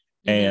acting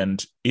hmm,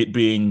 and it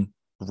being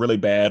really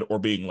bad or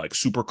being like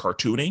super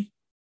cartoony.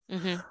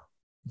 hmm,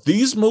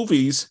 These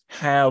movies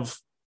have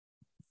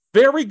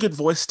very good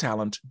voice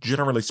talent,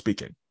 generally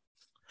speaking.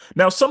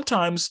 Now,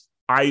 sometimes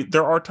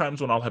there are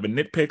times when I'll have a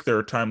nitpick. There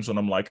are times when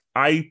I'm like,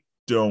 I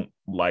don't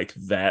like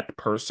that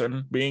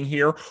person being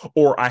here,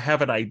 or I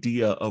have an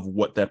idea of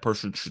what that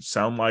person should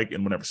sound like.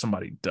 And whenever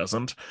somebody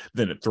doesn't,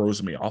 then it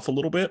throws me off a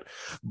little bit.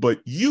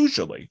 But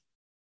usually,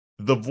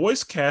 the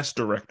voice cast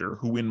director,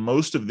 who in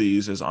most of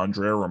these is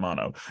Andrea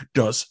Romano,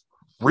 does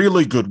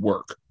really good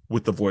work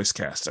with the voice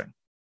casting.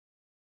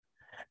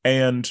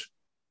 And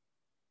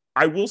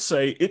I will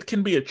say it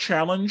can be a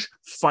challenge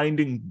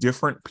finding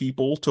different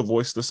people to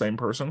voice the same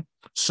person.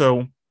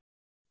 So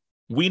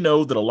we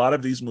know that a lot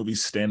of these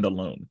movies stand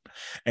alone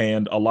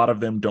and a lot of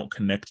them don't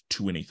connect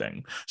to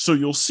anything. So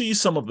you'll see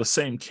some of the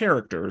same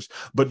characters,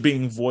 but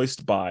being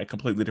voiced by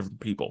completely different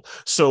people.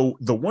 So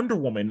the Wonder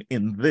Woman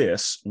in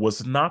this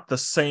was not the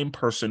same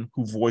person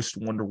who voiced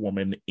Wonder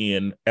Woman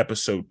in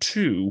episode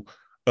 2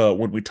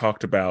 when we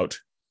talked about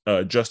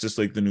Justice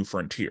League The New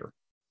Frontier.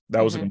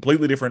 That was a hmm.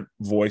 completely different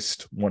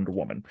voiced Wonder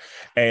Woman.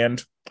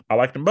 And I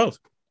liked them both.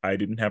 I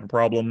didn't have a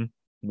problem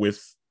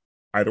with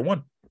either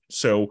one.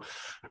 So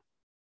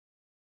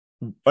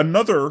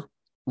another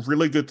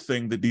really good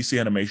thing that DC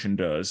Animation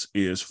does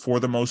is, for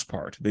the most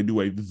part, they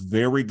do a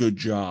very good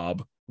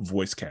job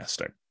voice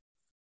casting.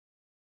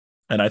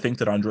 And I think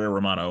that Andrea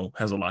Romano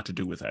has a lot to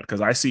do with that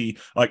because I see,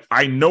 like,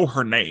 I know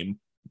her name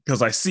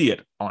because I see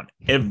it on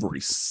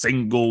every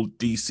single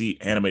DC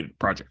animated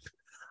project.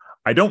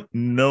 I don't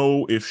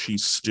know if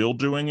she's still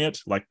doing it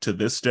like to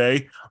this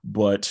day,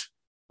 but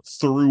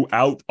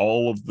throughout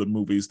all of the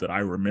movies that I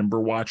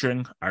remember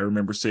watching, I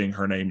remember seeing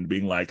her name and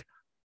being like,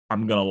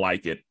 I'm gonna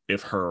like it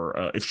if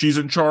she's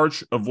in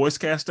charge of voice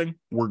casting,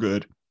 we're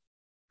good.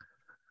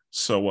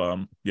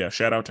 So yeah,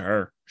 shout out to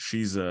her.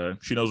 She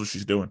knows what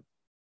she's doing.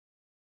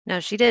 No,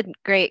 she did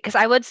great. Because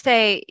I would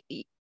say,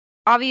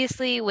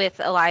 obviously, with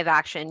a live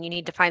action, you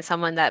need to find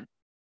someone that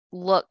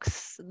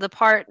looks the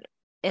part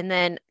and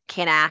then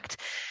can act.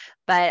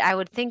 But I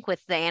would think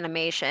with the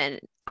animation,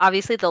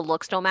 obviously the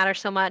looks don't matter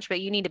so much, but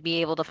you need to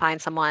be able to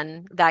find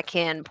someone that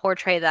can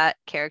portray that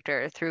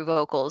character through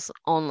vocals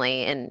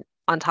only and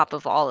on top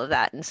of all of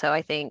that. And so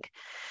I think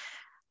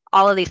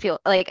all of these people,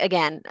 like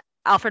again,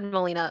 Alfred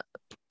Molina,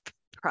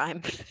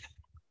 prime.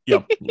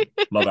 Yeah,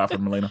 love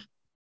Alfred Molina.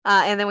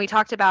 And then we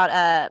talked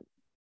about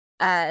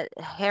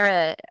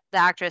Hera, the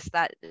actress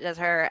that does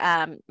her,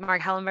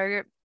 Mark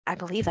Hellenberger. I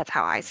believe that's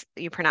how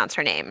you pronounce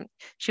her name.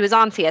 She was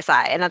on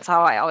CSI, and that's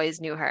how I always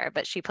knew her.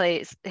 But she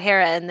plays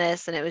Hera in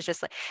this, and it was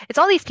just like it's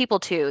all these people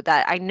too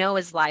that I know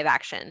as live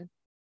action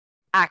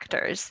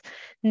actors.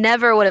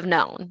 Never would have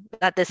known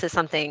that this is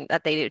something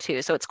that they do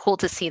too. So it's cool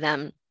to see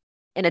them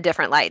in a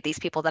different light. These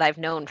people that I've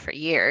known for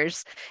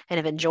years and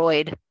have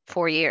enjoyed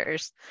for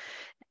years,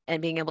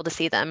 and being able to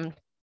see them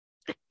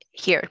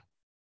here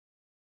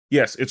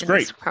Yes, it's in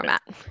this great.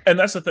 format. And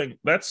that's the thing.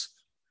 That's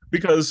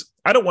because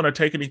I don't want to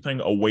take anything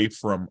away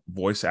from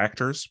voice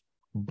actors,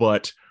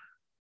 but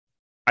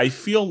I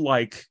feel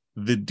like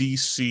the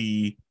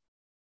DC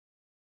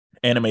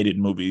animated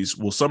movies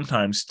will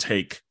sometimes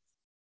take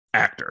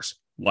actors,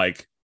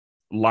 like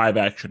live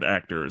action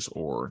actors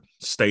or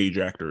stage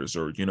actors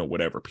or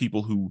whatever,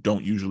 people who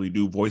don't usually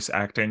do voice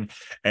acting,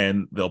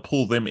 and they'll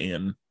pull them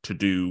in to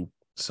do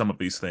some of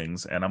these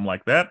things. And I'm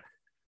like, that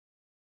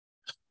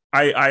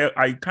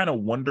I kind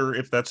of wonder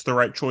if that's the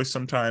right choice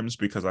sometimes,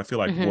 because I feel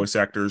like Mm-hmm. voice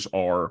actors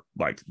are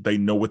like, they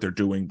know what they're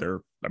doing.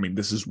 I mean,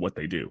 this is what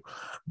they do.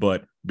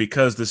 But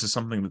because this is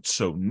something that's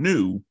so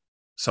new,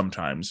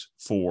 sometimes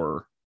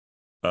for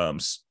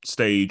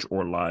stage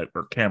or live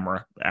or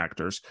camera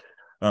actors,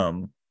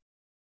 um,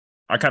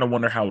 I kind of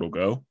wonder how it'll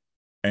go.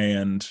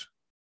 And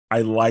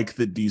I like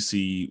that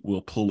DC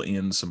will pull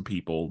in some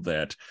people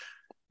that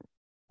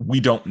we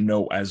don't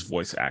know as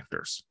voice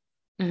actors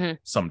Mm-hmm.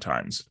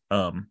 sometimes.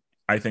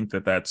 I think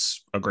that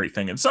that's a great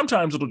thing. And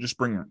sometimes it'll just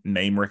bring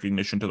name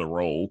recognition to the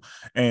role.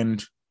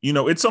 And,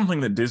 it's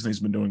something that Disney's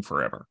been doing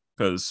forever.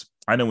 Because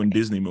I know in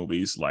Disney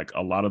movies, like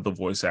a lot of the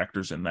voice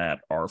actors in that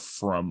are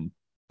from,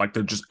 like,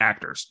 they're just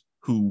actors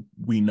who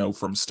we know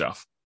from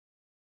stuff.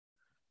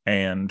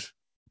 And,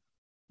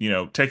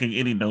 taking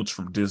any notes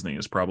from Disney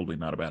is probably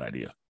not a bad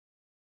idea.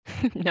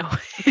 No.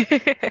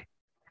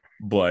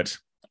 But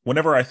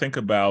whenever I think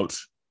about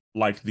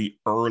like the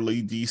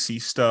early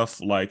DC stuff,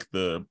 like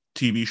the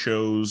TV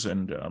shows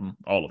and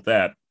all of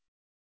that,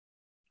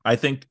 I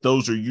think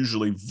those are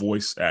usually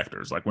voice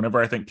actors. Like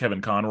whenever I think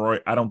Kevin Conroy,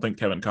 I don't think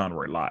Kevin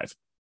Conroy live.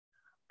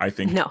 I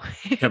think No.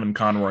 Kevin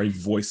Conroy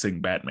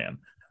voicing Batman.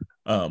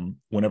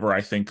 Whenever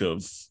I think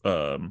of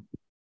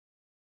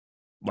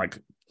like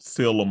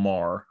Phil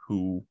Lamar,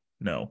 who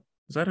no,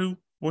 is that who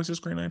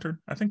voices Green Lantern?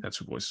 I think that's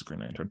who voices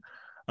Green Lantern.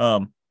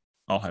 Um,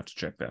 I'll have to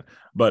check that.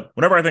 But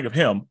whenever I think of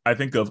him, I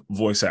think of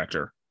voice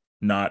actor,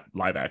 not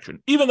live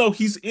action. Even though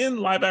he's in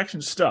live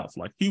action stuff,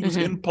 like he was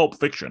Mm-hmm. in Pulp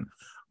Fiction,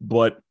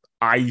 but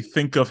I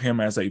think of him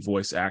as a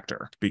voice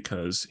actor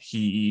because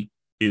he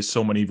is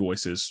so many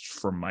voices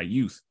from my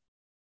youth.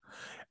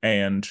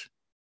 And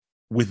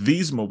with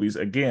these movies,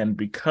 again,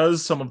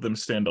 because some of them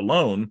stand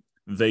alone,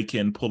 they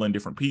can pull in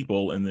different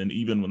people. And then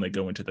even when they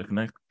go into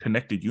the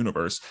connected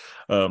universe,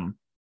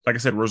 like I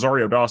said,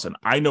 Rosario Dawson,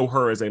 I know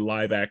her as a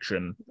live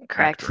action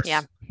Correct. Yeah.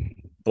 actress,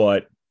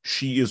 but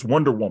she is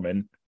Wonder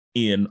Woman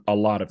in a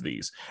lot of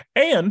these.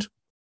 And,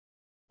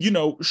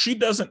 she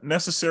doesn't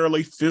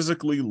necessarily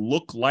physically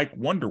look like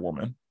Wonder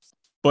Woman,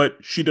 but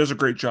she does a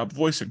great job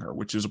voicing her,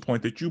 which is a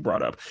point that you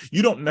brought up.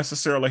 You don't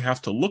necessarily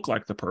have to look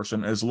like the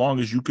person as long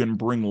as you can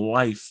bring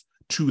life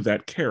to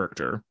that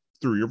character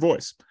through your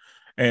voice.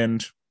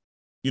 And,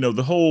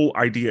 the whole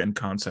idea and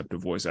concept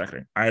of voice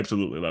acting, I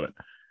absolutely love it.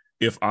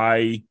 If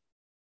I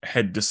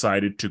had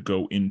decided to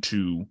go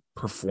into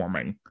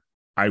performing,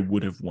 I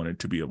would have wanted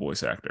to be a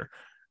voice actor.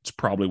 It's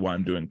probably why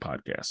I'm doing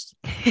podcasts.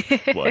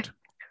 But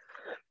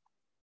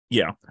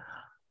yeah.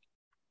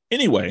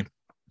 Anyway,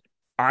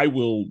 I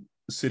will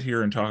sit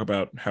here and talk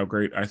about how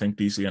great I think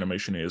DC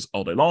animation is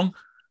all day long.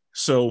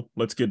 So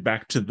let's get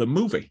back to the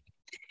movie.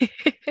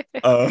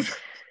 Uh,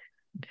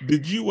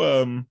 did you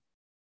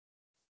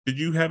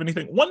have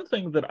anything? One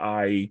thing that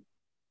I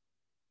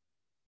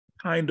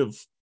kind of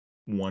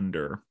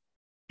wonder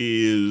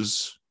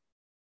is,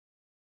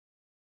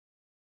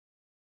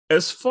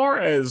 as far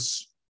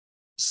as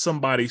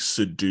somebody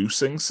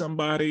seducing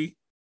somebody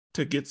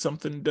to get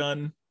something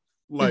done,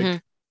 Mm-hmm.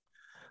 like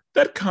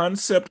that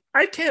concept,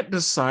 I can't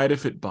decide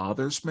if it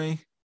bothers me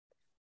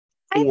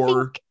I or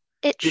think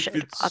it if should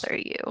it's bother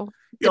you.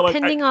 Yeah, like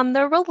depending on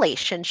the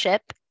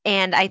relationship.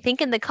 And I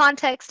think in the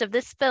context of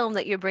this film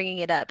that you're bringing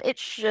it up, it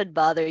should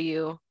bother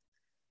you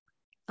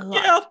a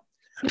lot. yeah,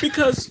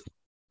 because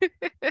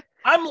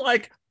I'm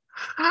like,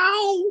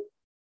 how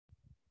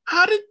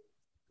how did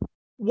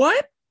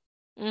what?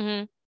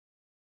 Hmm.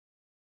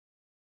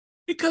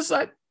 Because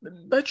I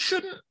that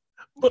shouldn't,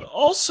 but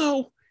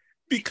also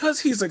because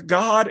he's a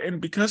god and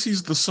because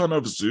he's the son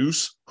of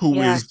Zeus, who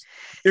Yeah, is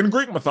in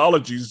Greek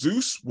mythology,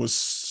 Zeus was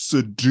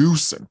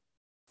seducing.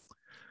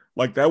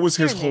 Like that was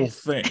here his and whole there,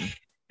 thing.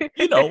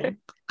 You know,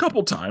 a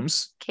couple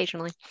times.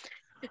 occasionally.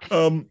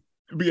 Um,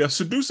 but yeah,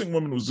 seducing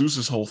women was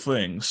Zeus's whole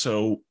thing.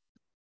 So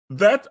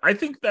that I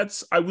think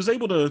that's I was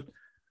able to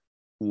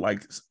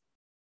like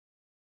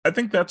I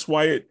think that's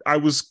why I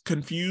was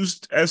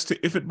confused as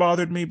to if it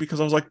bothered me because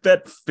I was like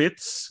that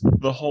fits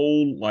the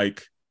whole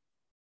like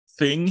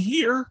thing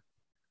here,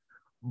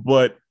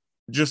 but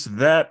just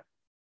that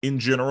in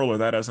general or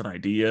that as an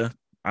idea,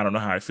 I don't know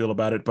how I feel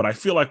about it, but I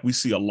feel like we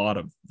see a lot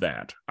of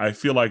that. I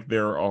feel like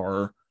there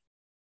are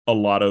a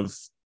lot of,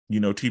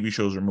 TV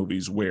shows or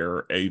movies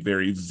where a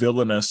very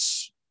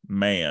villainous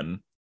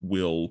man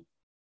will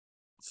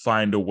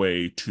find a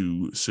way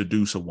to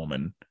seduce a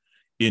woman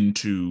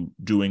into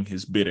doing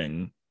his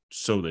bidding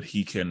so that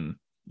he can,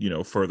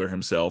 further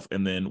himself.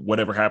 And then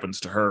whatever happens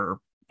to her,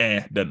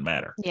 doesn't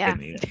matter Yeah. in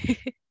the end.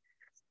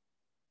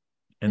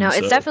 No, And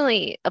it's so,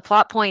 definitely a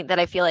plot point that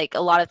I feel like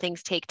a lot of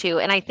things take to.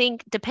 And I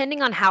think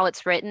depending on how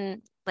it's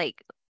written,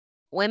 like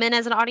women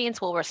as an audience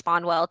will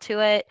respond well to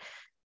it.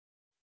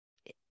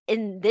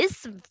 In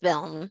this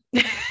film,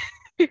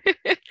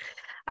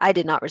 I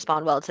did not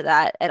respond well to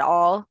that at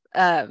all.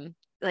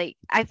 Like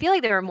I feel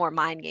like there were more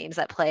mind games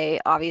at play,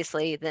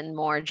 obviously, than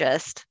more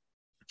just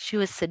she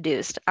was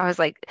seduced. I was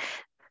like,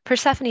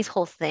 Persephone's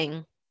whole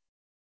thing.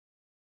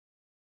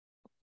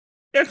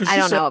 yeah, because I she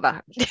don't said, know about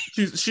her.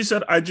 she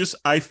said,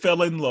 I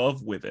fell in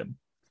love with him.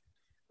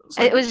 It's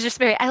It like, was just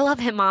very, I love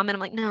him, mom. And I'm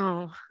like,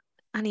 no,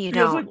 honey, you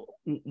yeah, it's don't. like,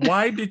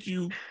 why did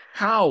you,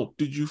 how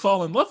did you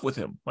fall in love with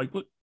him? Like,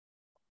 what,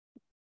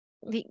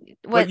 like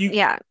What,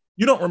 yeah,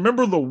 you don't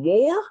remember the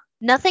war?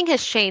 nothing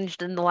has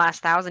changed in the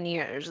last 1,000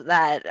 years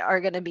that are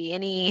going to be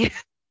any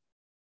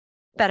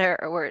better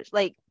or worse.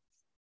 Like,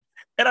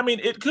 And I mean,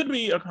 it could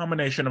be a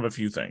combination of a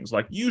few things.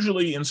 Like,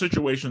 usually in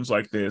situations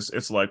like this,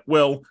 it's like,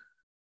 well,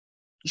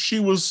 she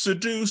was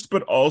seduced,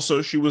 but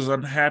also she was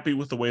unhappy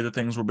with the way that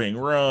things were being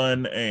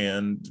run.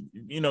 And,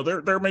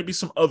 there may be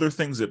some other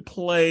things at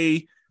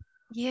play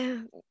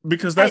yeah,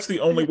 because I, that's the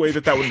only way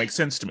that would make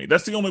sense to me.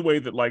 That's the only way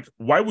that, like,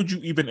 why would you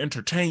even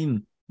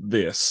entertain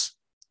this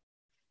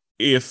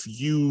if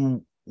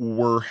you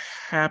were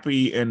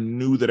happy and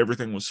knew that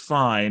everything was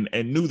fine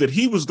and knew that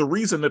he was the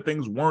reason that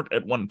things weren't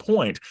at one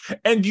point,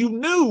 and you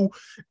knew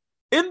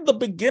in the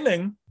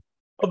beginning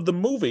of the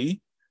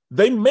movie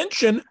they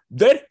mention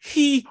that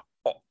he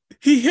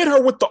hit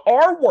her with the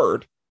R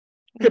word,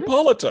 mhm,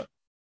 Hippolyta,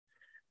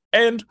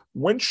 and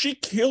when she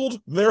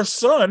killed their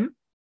son,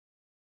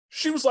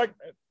 she was like,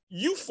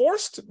 "You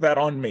forced that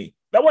on me.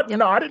 That what? yep,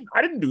 No, I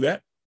didn't do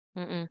that.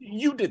 mm-mm,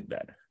 You did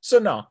that. So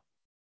no,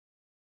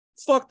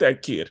 fuck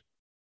that kid.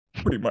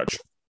 Pretty much.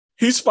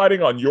 He's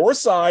fighting on your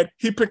side.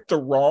 He picked the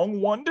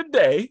wrong one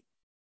today,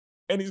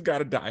 and he's got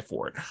to die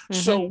for it.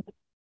 mm-hmm, So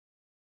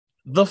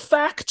the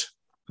fact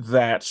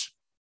that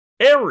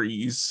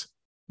Ares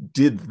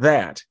did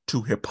that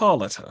to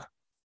Hippolyta,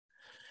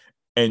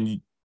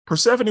 and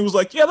Persephone was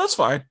like, "Yeah, that's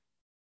fine.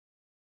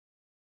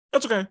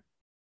 That's okay.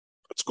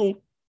 That's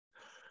cool."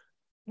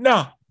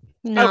 Nah,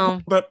 I have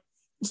no, that.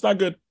 It's not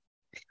good.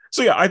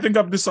 So yeah, I think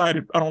I've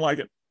decided I don't like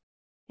it.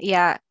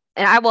 yeah,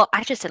 and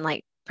I just didn't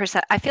like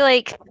Persephone. I feel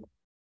like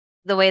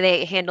the way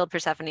they handled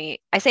Persephone,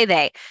 I say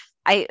they,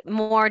 I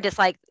more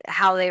dislike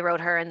how they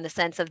wrote her in the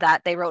sense of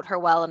that they wrote her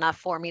well enough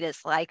for me to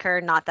dislike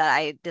her, not that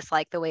I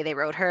dislike the way they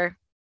wrote her.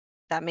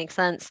 That makes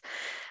sense.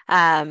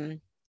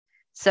 Um,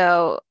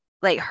 so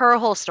like her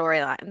whole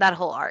storyline, that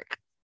whole arc,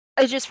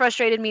 it just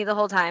frustrated me the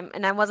whole time.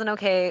 And I wasn't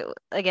okay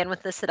again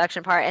with the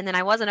seduction part. And then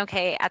I wasn't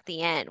okay at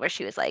the end where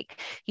she was like,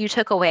 you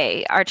took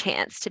away our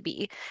chance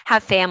to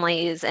have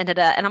families and da,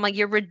 da. And I'm like,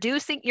 you're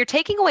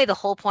taking away the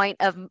whole point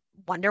of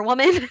Wonder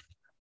Woman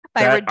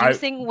by That I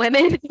reducing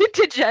women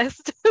to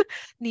just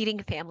needing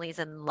families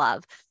and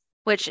love,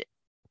 which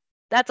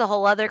that's a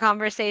whole other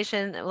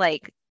conversation,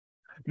 like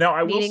Now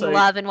I will needing say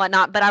love and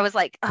whatnot. But I was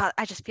like,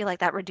 I just feel like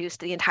that reduced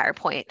the entire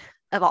point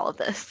of all of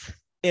this.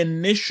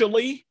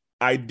 initially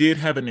I did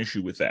have an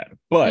issue with that,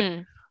 but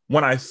Mm,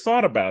 when I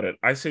thought about it,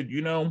 I said,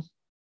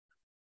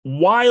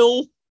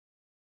 while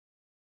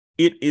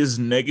it is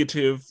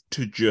negative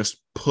to just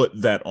put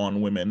that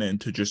on women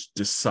and to just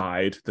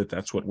decide that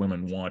that's what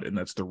women want and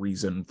that's the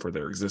reason for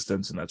their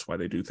existence and that's why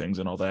they do things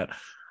and all that.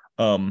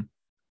 Um,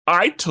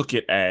 I took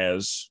it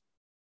as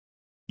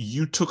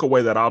you took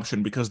away that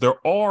option because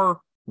there are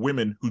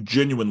women who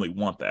genuinely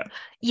want that.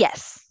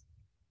 yes.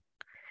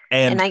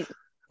 And And I,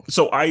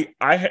 so I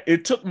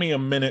it took me a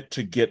minute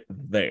to get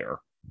there,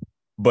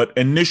 but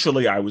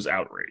initially I was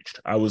outraged.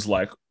 I was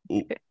like,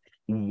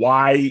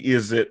 why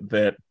is it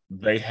that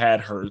they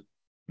had her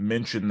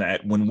mention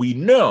that when we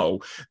know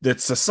that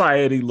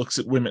society looks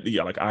at women.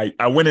 Yeah, like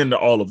I went into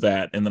all of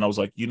that, and then I was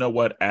like, you know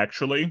what?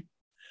 Actually,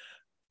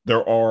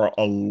 there are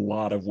a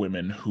lot of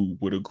women who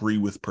would agree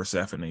with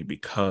Persephone,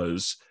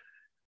 because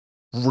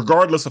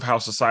regardless of how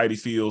society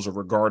feels, or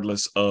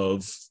regardless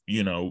of,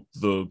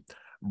 the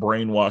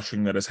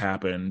brainwashing that has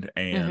happened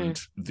Hmm.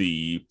 and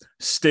the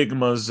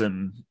stigmas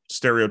and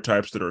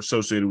stereotypes that are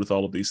associated with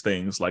all of these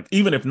things, like,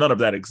 even if none of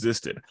that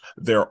existed,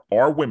 there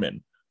are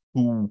women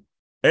who,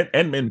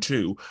 and men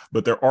too,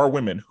 but there are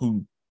women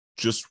who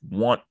just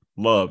want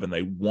love, and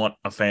they want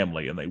a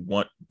family, and they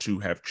want to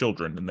have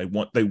children, and they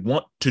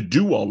want to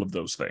do all of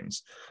those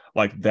things.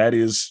 Like, that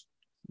is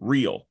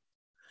real.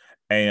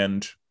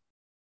 And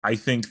I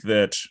think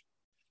that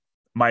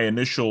my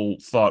initial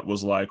thought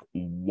was like,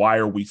 why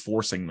are we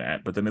forcing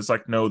that? But then it's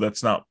like, no,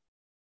 that's not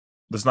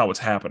what's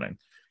happening.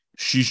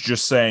 She's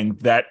just saying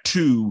that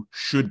too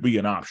should be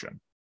an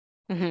option.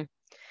 Hmm.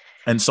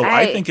 And so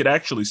I I think it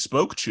actually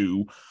spoke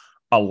to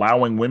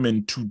allowing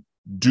women to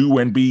do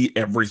and be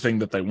everything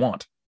that they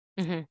want.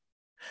 hmm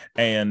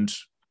And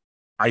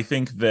I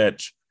think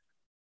that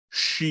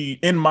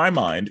in my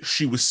mind,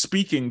 she was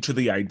speaking to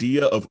the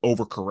idea of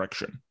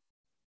overcorrection,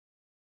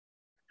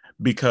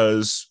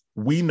 because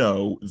we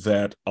know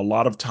that a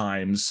lot of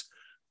times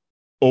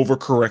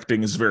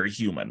overcorrecting is very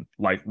human.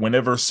 Like,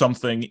 whenever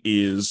something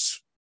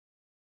is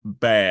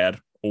bad,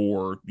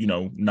 or,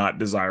 not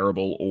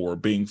desirable, or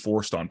being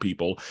forced on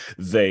people,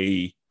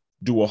 they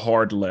do a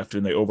hard left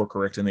and they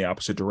overcorrect in the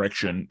opposite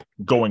direction,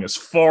 going as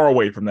far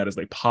away from that as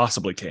they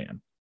possibly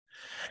can.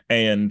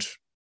 And,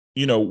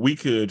 we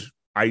could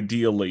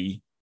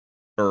ideally,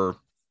 or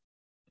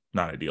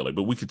not ideally,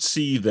 but we could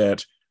see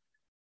that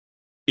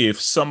if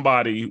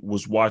somebody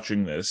was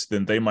watching this,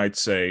 then they might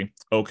say,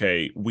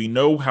 okay, we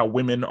know how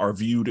women are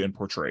viewed and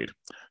portrayed.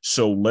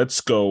 So let's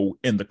go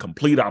in the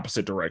complete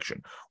opposite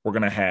direction. We're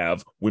going to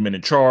have women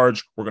in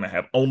charge. We're going to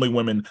have only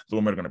women. The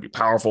women are going to be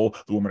powerful.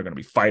 The women are going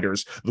to be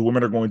fighters. The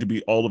women are going to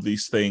be all of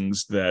these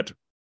things that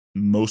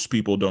most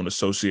people don't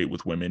associate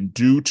with women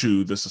due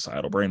to the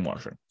societal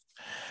brainwashing.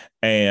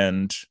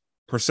 And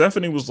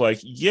Persephone was like,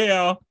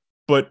 yeah,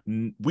 but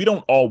we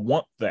don't all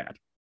want that.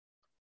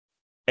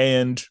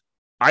 And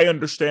I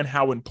understand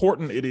how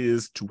important it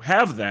is to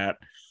have that,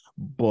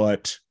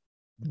 but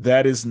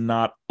that is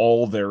not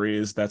all there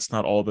is. That's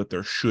not all that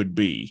there should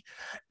be.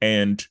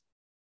 And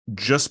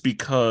just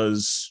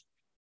because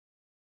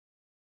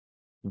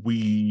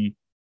we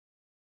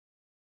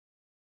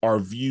are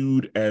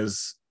viewed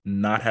as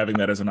not having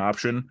that as an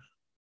option,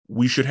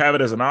 we should have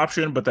it as an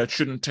option, but that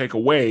shouldn't take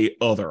away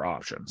other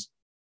options.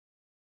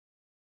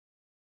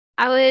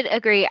 I would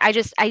agree.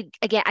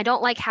 Again, I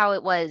don't like how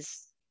it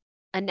was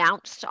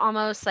announced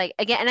almost like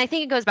again, and I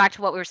think it goes back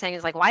to what we were saying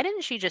is like, why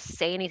didn't she just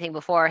say anything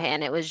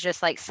beforehand? It was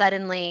just like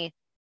suddenly,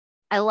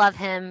 I love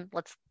him.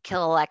 Let's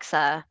kill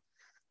Alexa,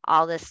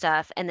 all this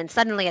stuff. And then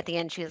suddenly at the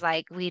end, she's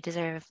like, we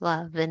deserve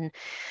love and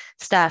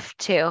stuff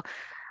too.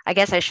 I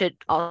guess I should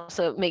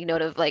also make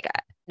note of like,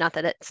 not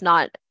that it's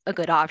not a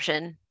good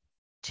option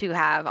to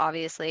have,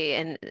 obviously,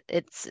 and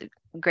it's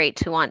great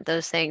to want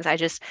those things. I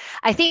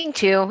think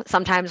too,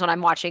 sometimes when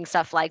I'm watching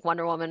stuff like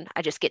Wonder Woman,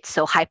 I just get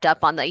so hyped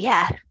up on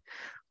yeah,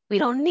 we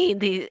don't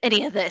need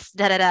any of this,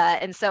 da da da.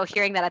 And so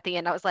hearing that at the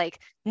end, I was like,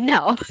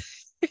 no,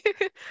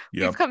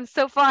 Yeah. we've come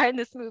so far in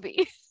this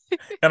movie.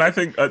 And I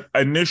think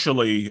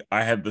initially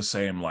I had the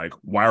same, like,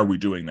 why are we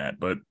doing that?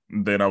 But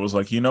then I was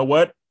like, you know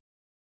what?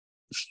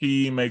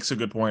 She makes a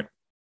good point.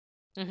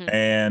 Hmm.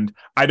 And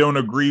I don't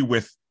agree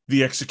with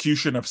the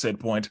execution of said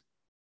point.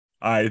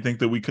 I think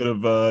that we could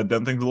have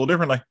done things a little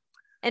differently.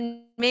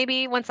 And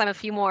maybe once I'm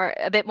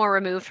a bit more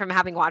removed from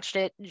having watched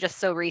it just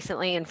so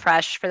recently and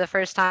fresh for the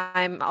first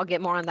time, I'll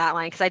get more on that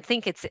line because I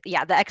think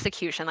yeah, the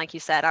execution, like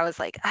you said, I was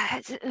like,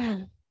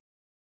 it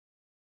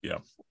Yeah.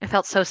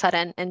 felt so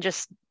sudden and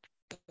just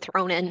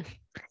thrown in, Yeah,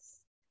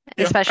 I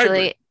agree.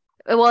 especially,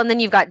 well, and then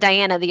you've got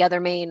Diana, the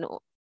other main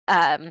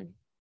um,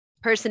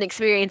 person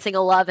experiencing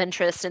a love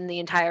interest in the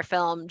entire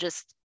film,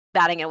 just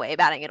batting it away,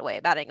 batting it away,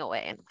 batting it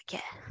away. And I'm like,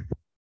 yeah,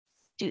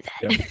 do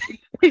Yeah.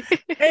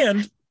 that.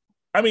 And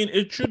I mean,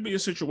 it should be a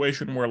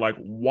situation where, like,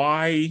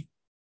 why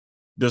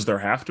does there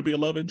have to be a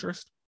love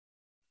interest?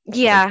 Like,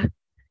 Yeah.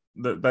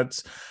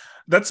 that's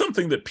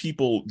something that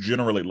people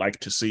generally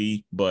like to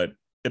see, but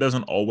it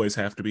doesn't always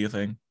have to be a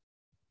thing.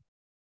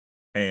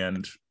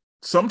 And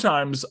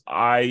sometimes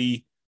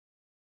I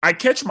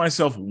catch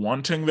myself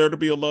wanting there to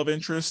be a love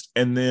interest,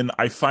 and then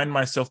I find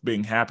myself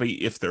being happy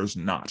if there's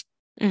not.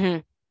 Hmm.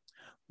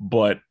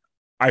 But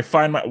I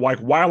find like,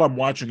 while I'm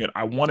watching it,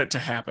 I want it to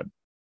happen.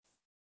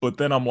 But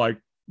then I'm like,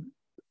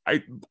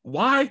 I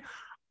why?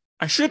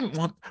 I shouldn't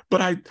want,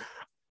 but I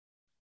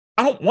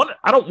don't want it.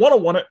 I don't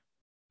want it,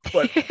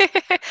 but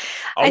I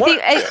I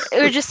want think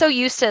we're it. just so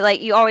used to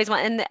like you always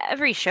want in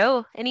every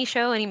show,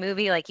 any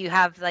movie, like you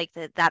have like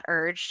that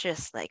urge,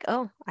 just like,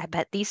 oh, I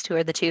bet these two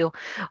are the two,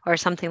 or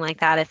something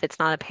like that if it's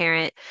not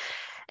apparent.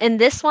 In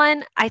this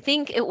one, I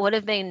think it would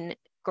have been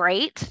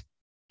great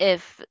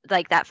if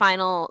like that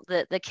final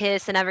the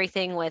kiss and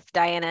everything with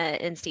Diana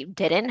and Steve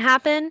didn't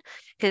happen.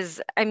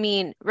 Because I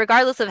mean,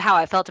 regardless of how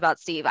I felt about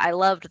Steve, I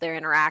loved their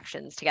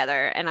interactions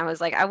together, and I was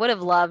like, I would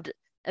have loved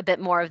a bit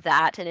more of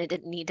that, and it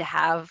didn't need to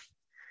have.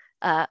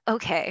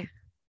 Okay,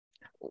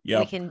 we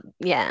Yeah, can.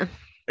 Yeah,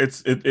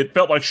 it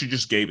felt like she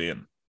just gave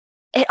in.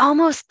 it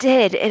almost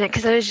did, and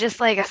because I was just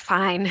like,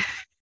 fine,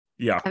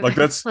 Yeah, like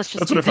that's let's just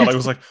that's what do it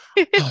felt like.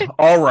 this. It was like,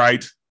 all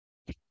right,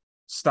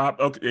 stop.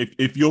 Okay,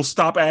 if you'll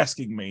stop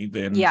asking me,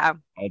 then Yeah.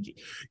 I'll.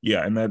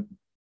 Yeah, and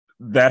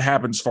that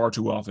happens far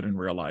too often in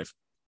real life.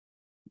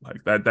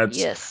 Like that's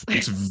Yes.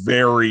 it's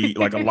very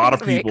like a lot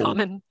of It's very people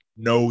common.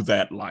 know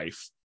that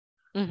life.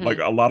 Like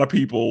Hmm. a lot of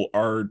people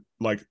are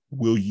like,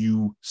 will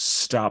you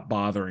stop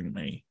bothering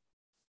me?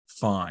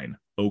 Fine,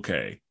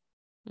 okay.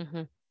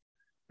 Hmm.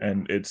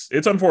 And it's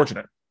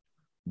unfortunate,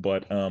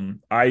 but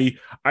I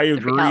The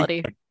agree.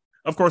 reality.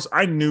 Of course,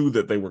 I knew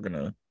that they were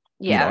gonna, I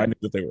Yeah. knew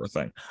that they were a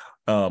thing.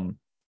 Um,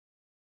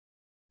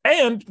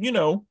 and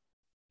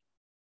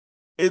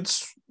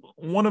it's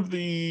one of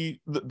the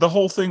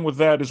whole thing with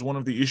that is one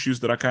of the issues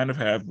that I kind of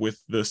have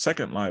with the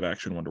second live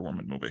action Wonder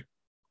Woman movie.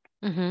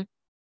 Hmm.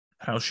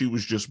 How she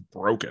was just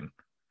broken,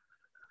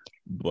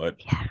 but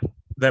Yeah.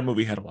 that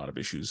movie had a lot of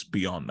issues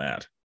beyond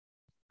that.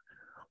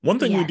 One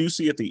thing we Yeah. do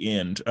see at the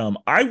end,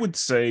 I would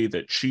say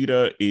that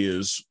Cheetah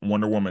is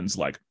Wonder Woman's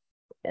like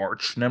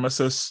arch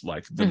nemesis,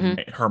 like Hmm.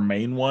 her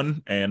main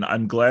one, and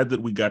I'm glad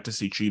that we got to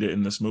see Cheetah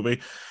in this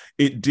movie.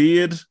 It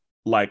did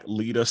like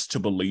lead us to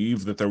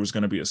believe that there was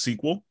going to be a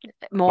sequel.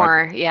 Like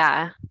More.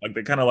 Yeah. like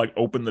they kind of like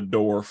opened the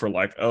door for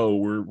like, oh,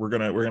 we're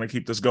gonna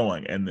keep this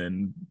going, and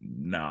then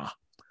nah.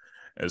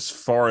 As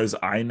far as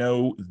I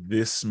know,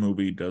 this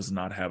movie does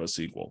not have a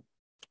sequel.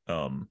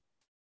 Um,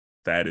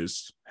 that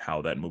is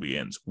how that movie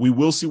ends. We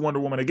will see Wonder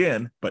Woman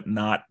again, but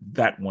not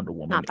that Wonder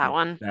Woman Not that in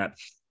one. that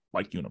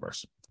like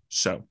universe.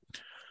 So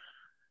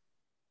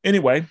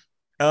anyway,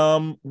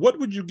 what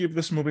would you give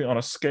this movie on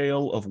a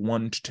scale of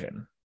 1 to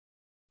 10?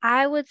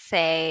 I would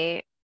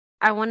say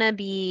I want to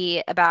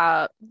be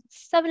about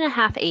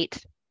 7.5,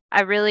 8.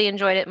 I really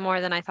enjoyed it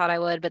more than I thought I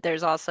would, but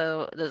there's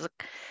a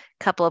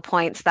couple of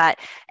points that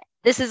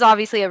this is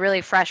obviously a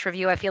really fresh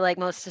review. I feel like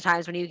most of the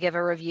times when you give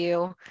a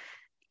review,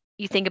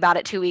 you think about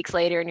it 2 weeks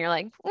later and you're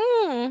like,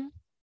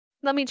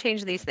 let me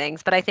change these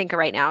things. But I think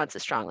right now it's a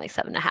strong like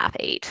 7.5,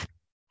 8.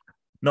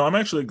 No, I'm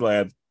actually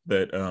glad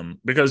that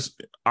because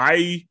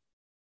I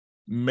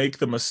make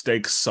the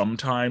mistake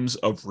sometimes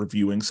of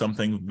reviewing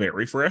something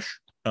very fresh.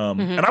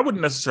 Hmm. And I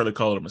wouldn't necessarily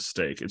call it a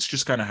mistake. It's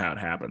just kind of how it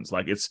happens.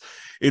 Like it's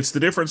the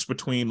difference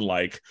between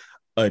like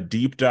a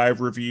deep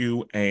dive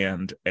review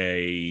and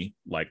a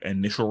like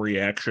initial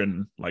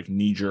reaction, like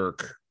knee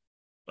jerk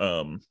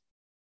um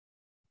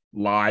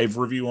live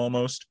review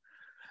almost.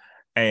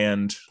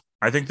 And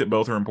I think that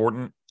both are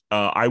important.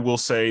 I will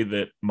say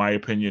that my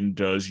opinion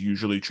does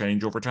usually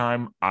change over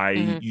time. I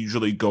Hmm.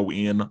 usually go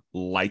in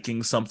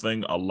liking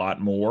something a lot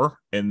more,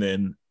 and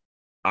then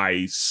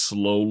I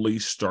slowly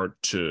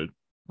start to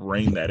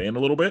rein that in a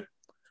little bit.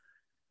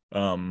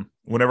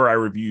 Whenever I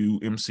review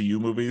MCU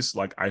movies,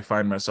 like I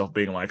find myself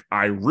being like,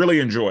 I really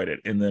enjoyed it,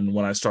 and then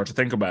when I start to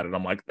think about it,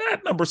 I'm like,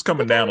 that number's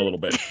coming down a little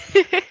bit.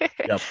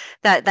 Yep.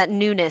 That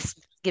newness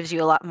gives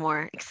you a lot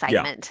more Yeah.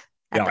 excitement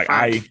Yeah. at the Like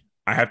front.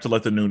 I have to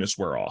let the newness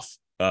wear off.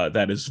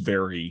 That is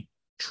very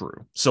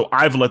true. So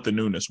I've let the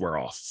newness wear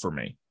off for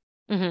me.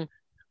 Hmm.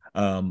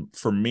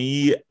 For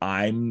me,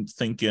 I'm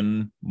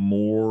thinking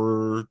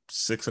more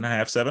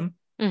 6.5, 7.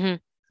 Hmm.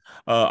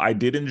 I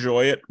did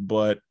enjoy it,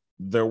 but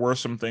there were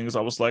some things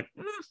I was like,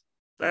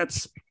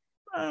 that's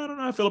I don't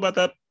know how I feel about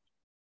that.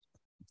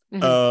 Hmm.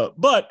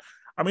 But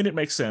I mean, it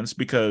makes sense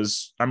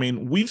because I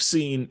mean, we've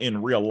seen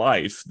in real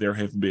life there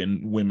have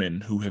been women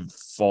who have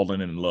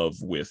fallen in love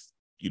with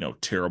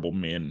terrible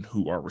men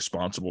who are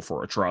responsible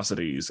for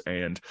atrocities,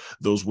 and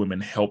those women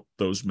help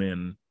those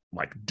men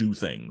like do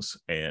things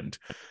and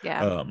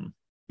Yeah. um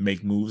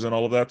make moves and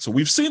all of that. So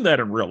we've seen that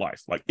in real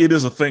life. Like it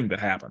is a thing that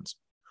happens.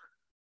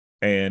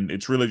 And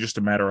it's really just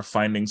a matter of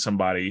finding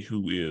somebody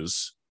who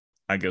is,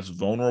 I guess,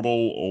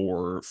 vulnerable,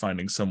 or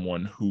finding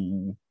someone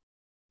who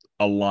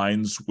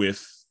aligns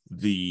with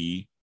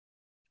the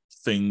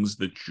things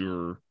that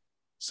you're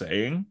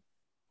saying,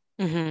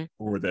 Hmm.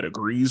 or that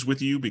agrees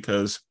with you.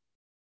 Because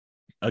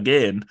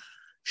again,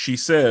 she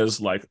says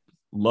like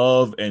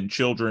love and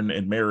children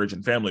and marriage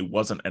and family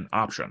wasn't an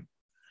option.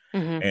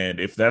 Hmm. And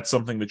if that's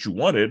something that you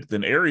wanted,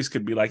 then Aries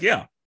could be like,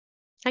 yeah,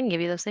 I can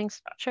give you those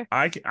things. Sure.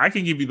 I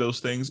can give you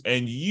those things,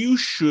 and you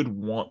should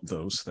want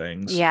those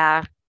things.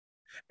 Yeah.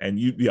 And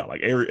yeah,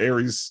 like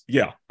Ares,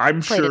 yeah,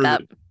 I'm Played it sure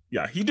that, up.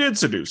 yeah, he did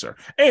seduce her,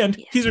 and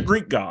he's a Yeah.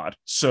 Greek god,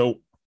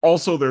 so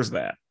also there's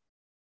that.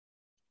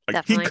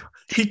 Like Definitely.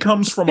 he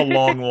comes from a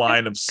long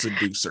line of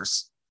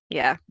seducers,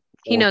 Yeah.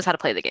 He or knows how to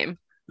play the game.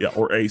 yeah,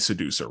 or a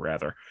seducer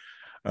rather.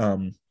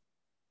 Um,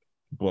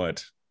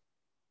 but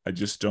I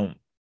just don't,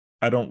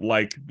 I don't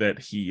like that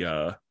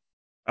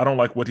I don't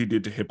like what he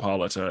did to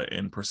Hippolyta,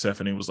 and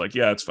Persephone was like,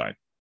 yeah, it's fine.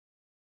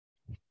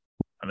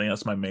 I think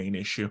that's my main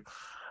issue.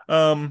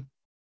 Um,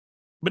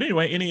 but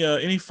anyway,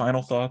 any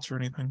final thoughts or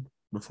anything?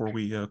 before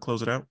we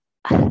close it out?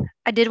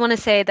 I did want to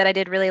say that I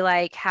did really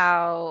like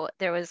how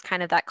there was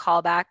kind of that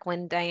callback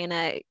when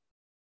Diana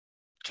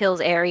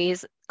kills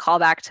Ares,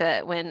 callback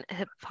to when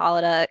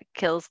Hippolyta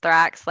kills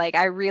Thrax. Like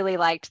I really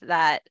liked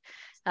that,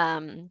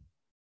 um,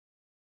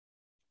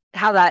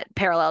 how that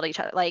paralleled each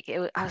other. Like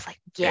I was like,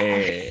 yeah,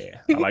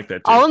 Yeah, I like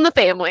that too. all in the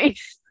family.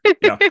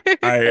 Yeah,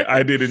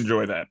 I did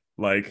enjoy that.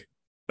 Like,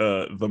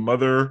 the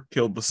mother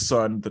killed the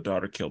son, the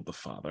daughter killed the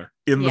father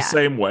in the Yeah.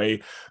 same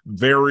way.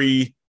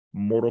 Very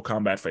Mortal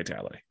Kombat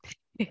fatality.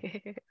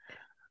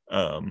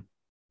 Um,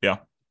 yeah,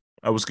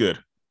 that was good.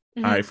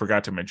 Mhm. I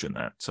forgot to mention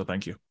that, so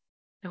thank you.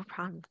 No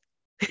problem.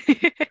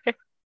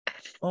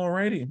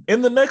 Alrighty.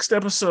 In the next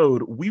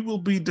episode, we will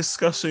be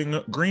discussing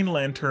Green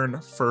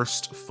Lantern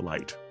First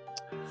Flight.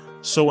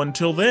 So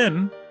until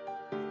then,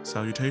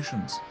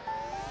 salutations.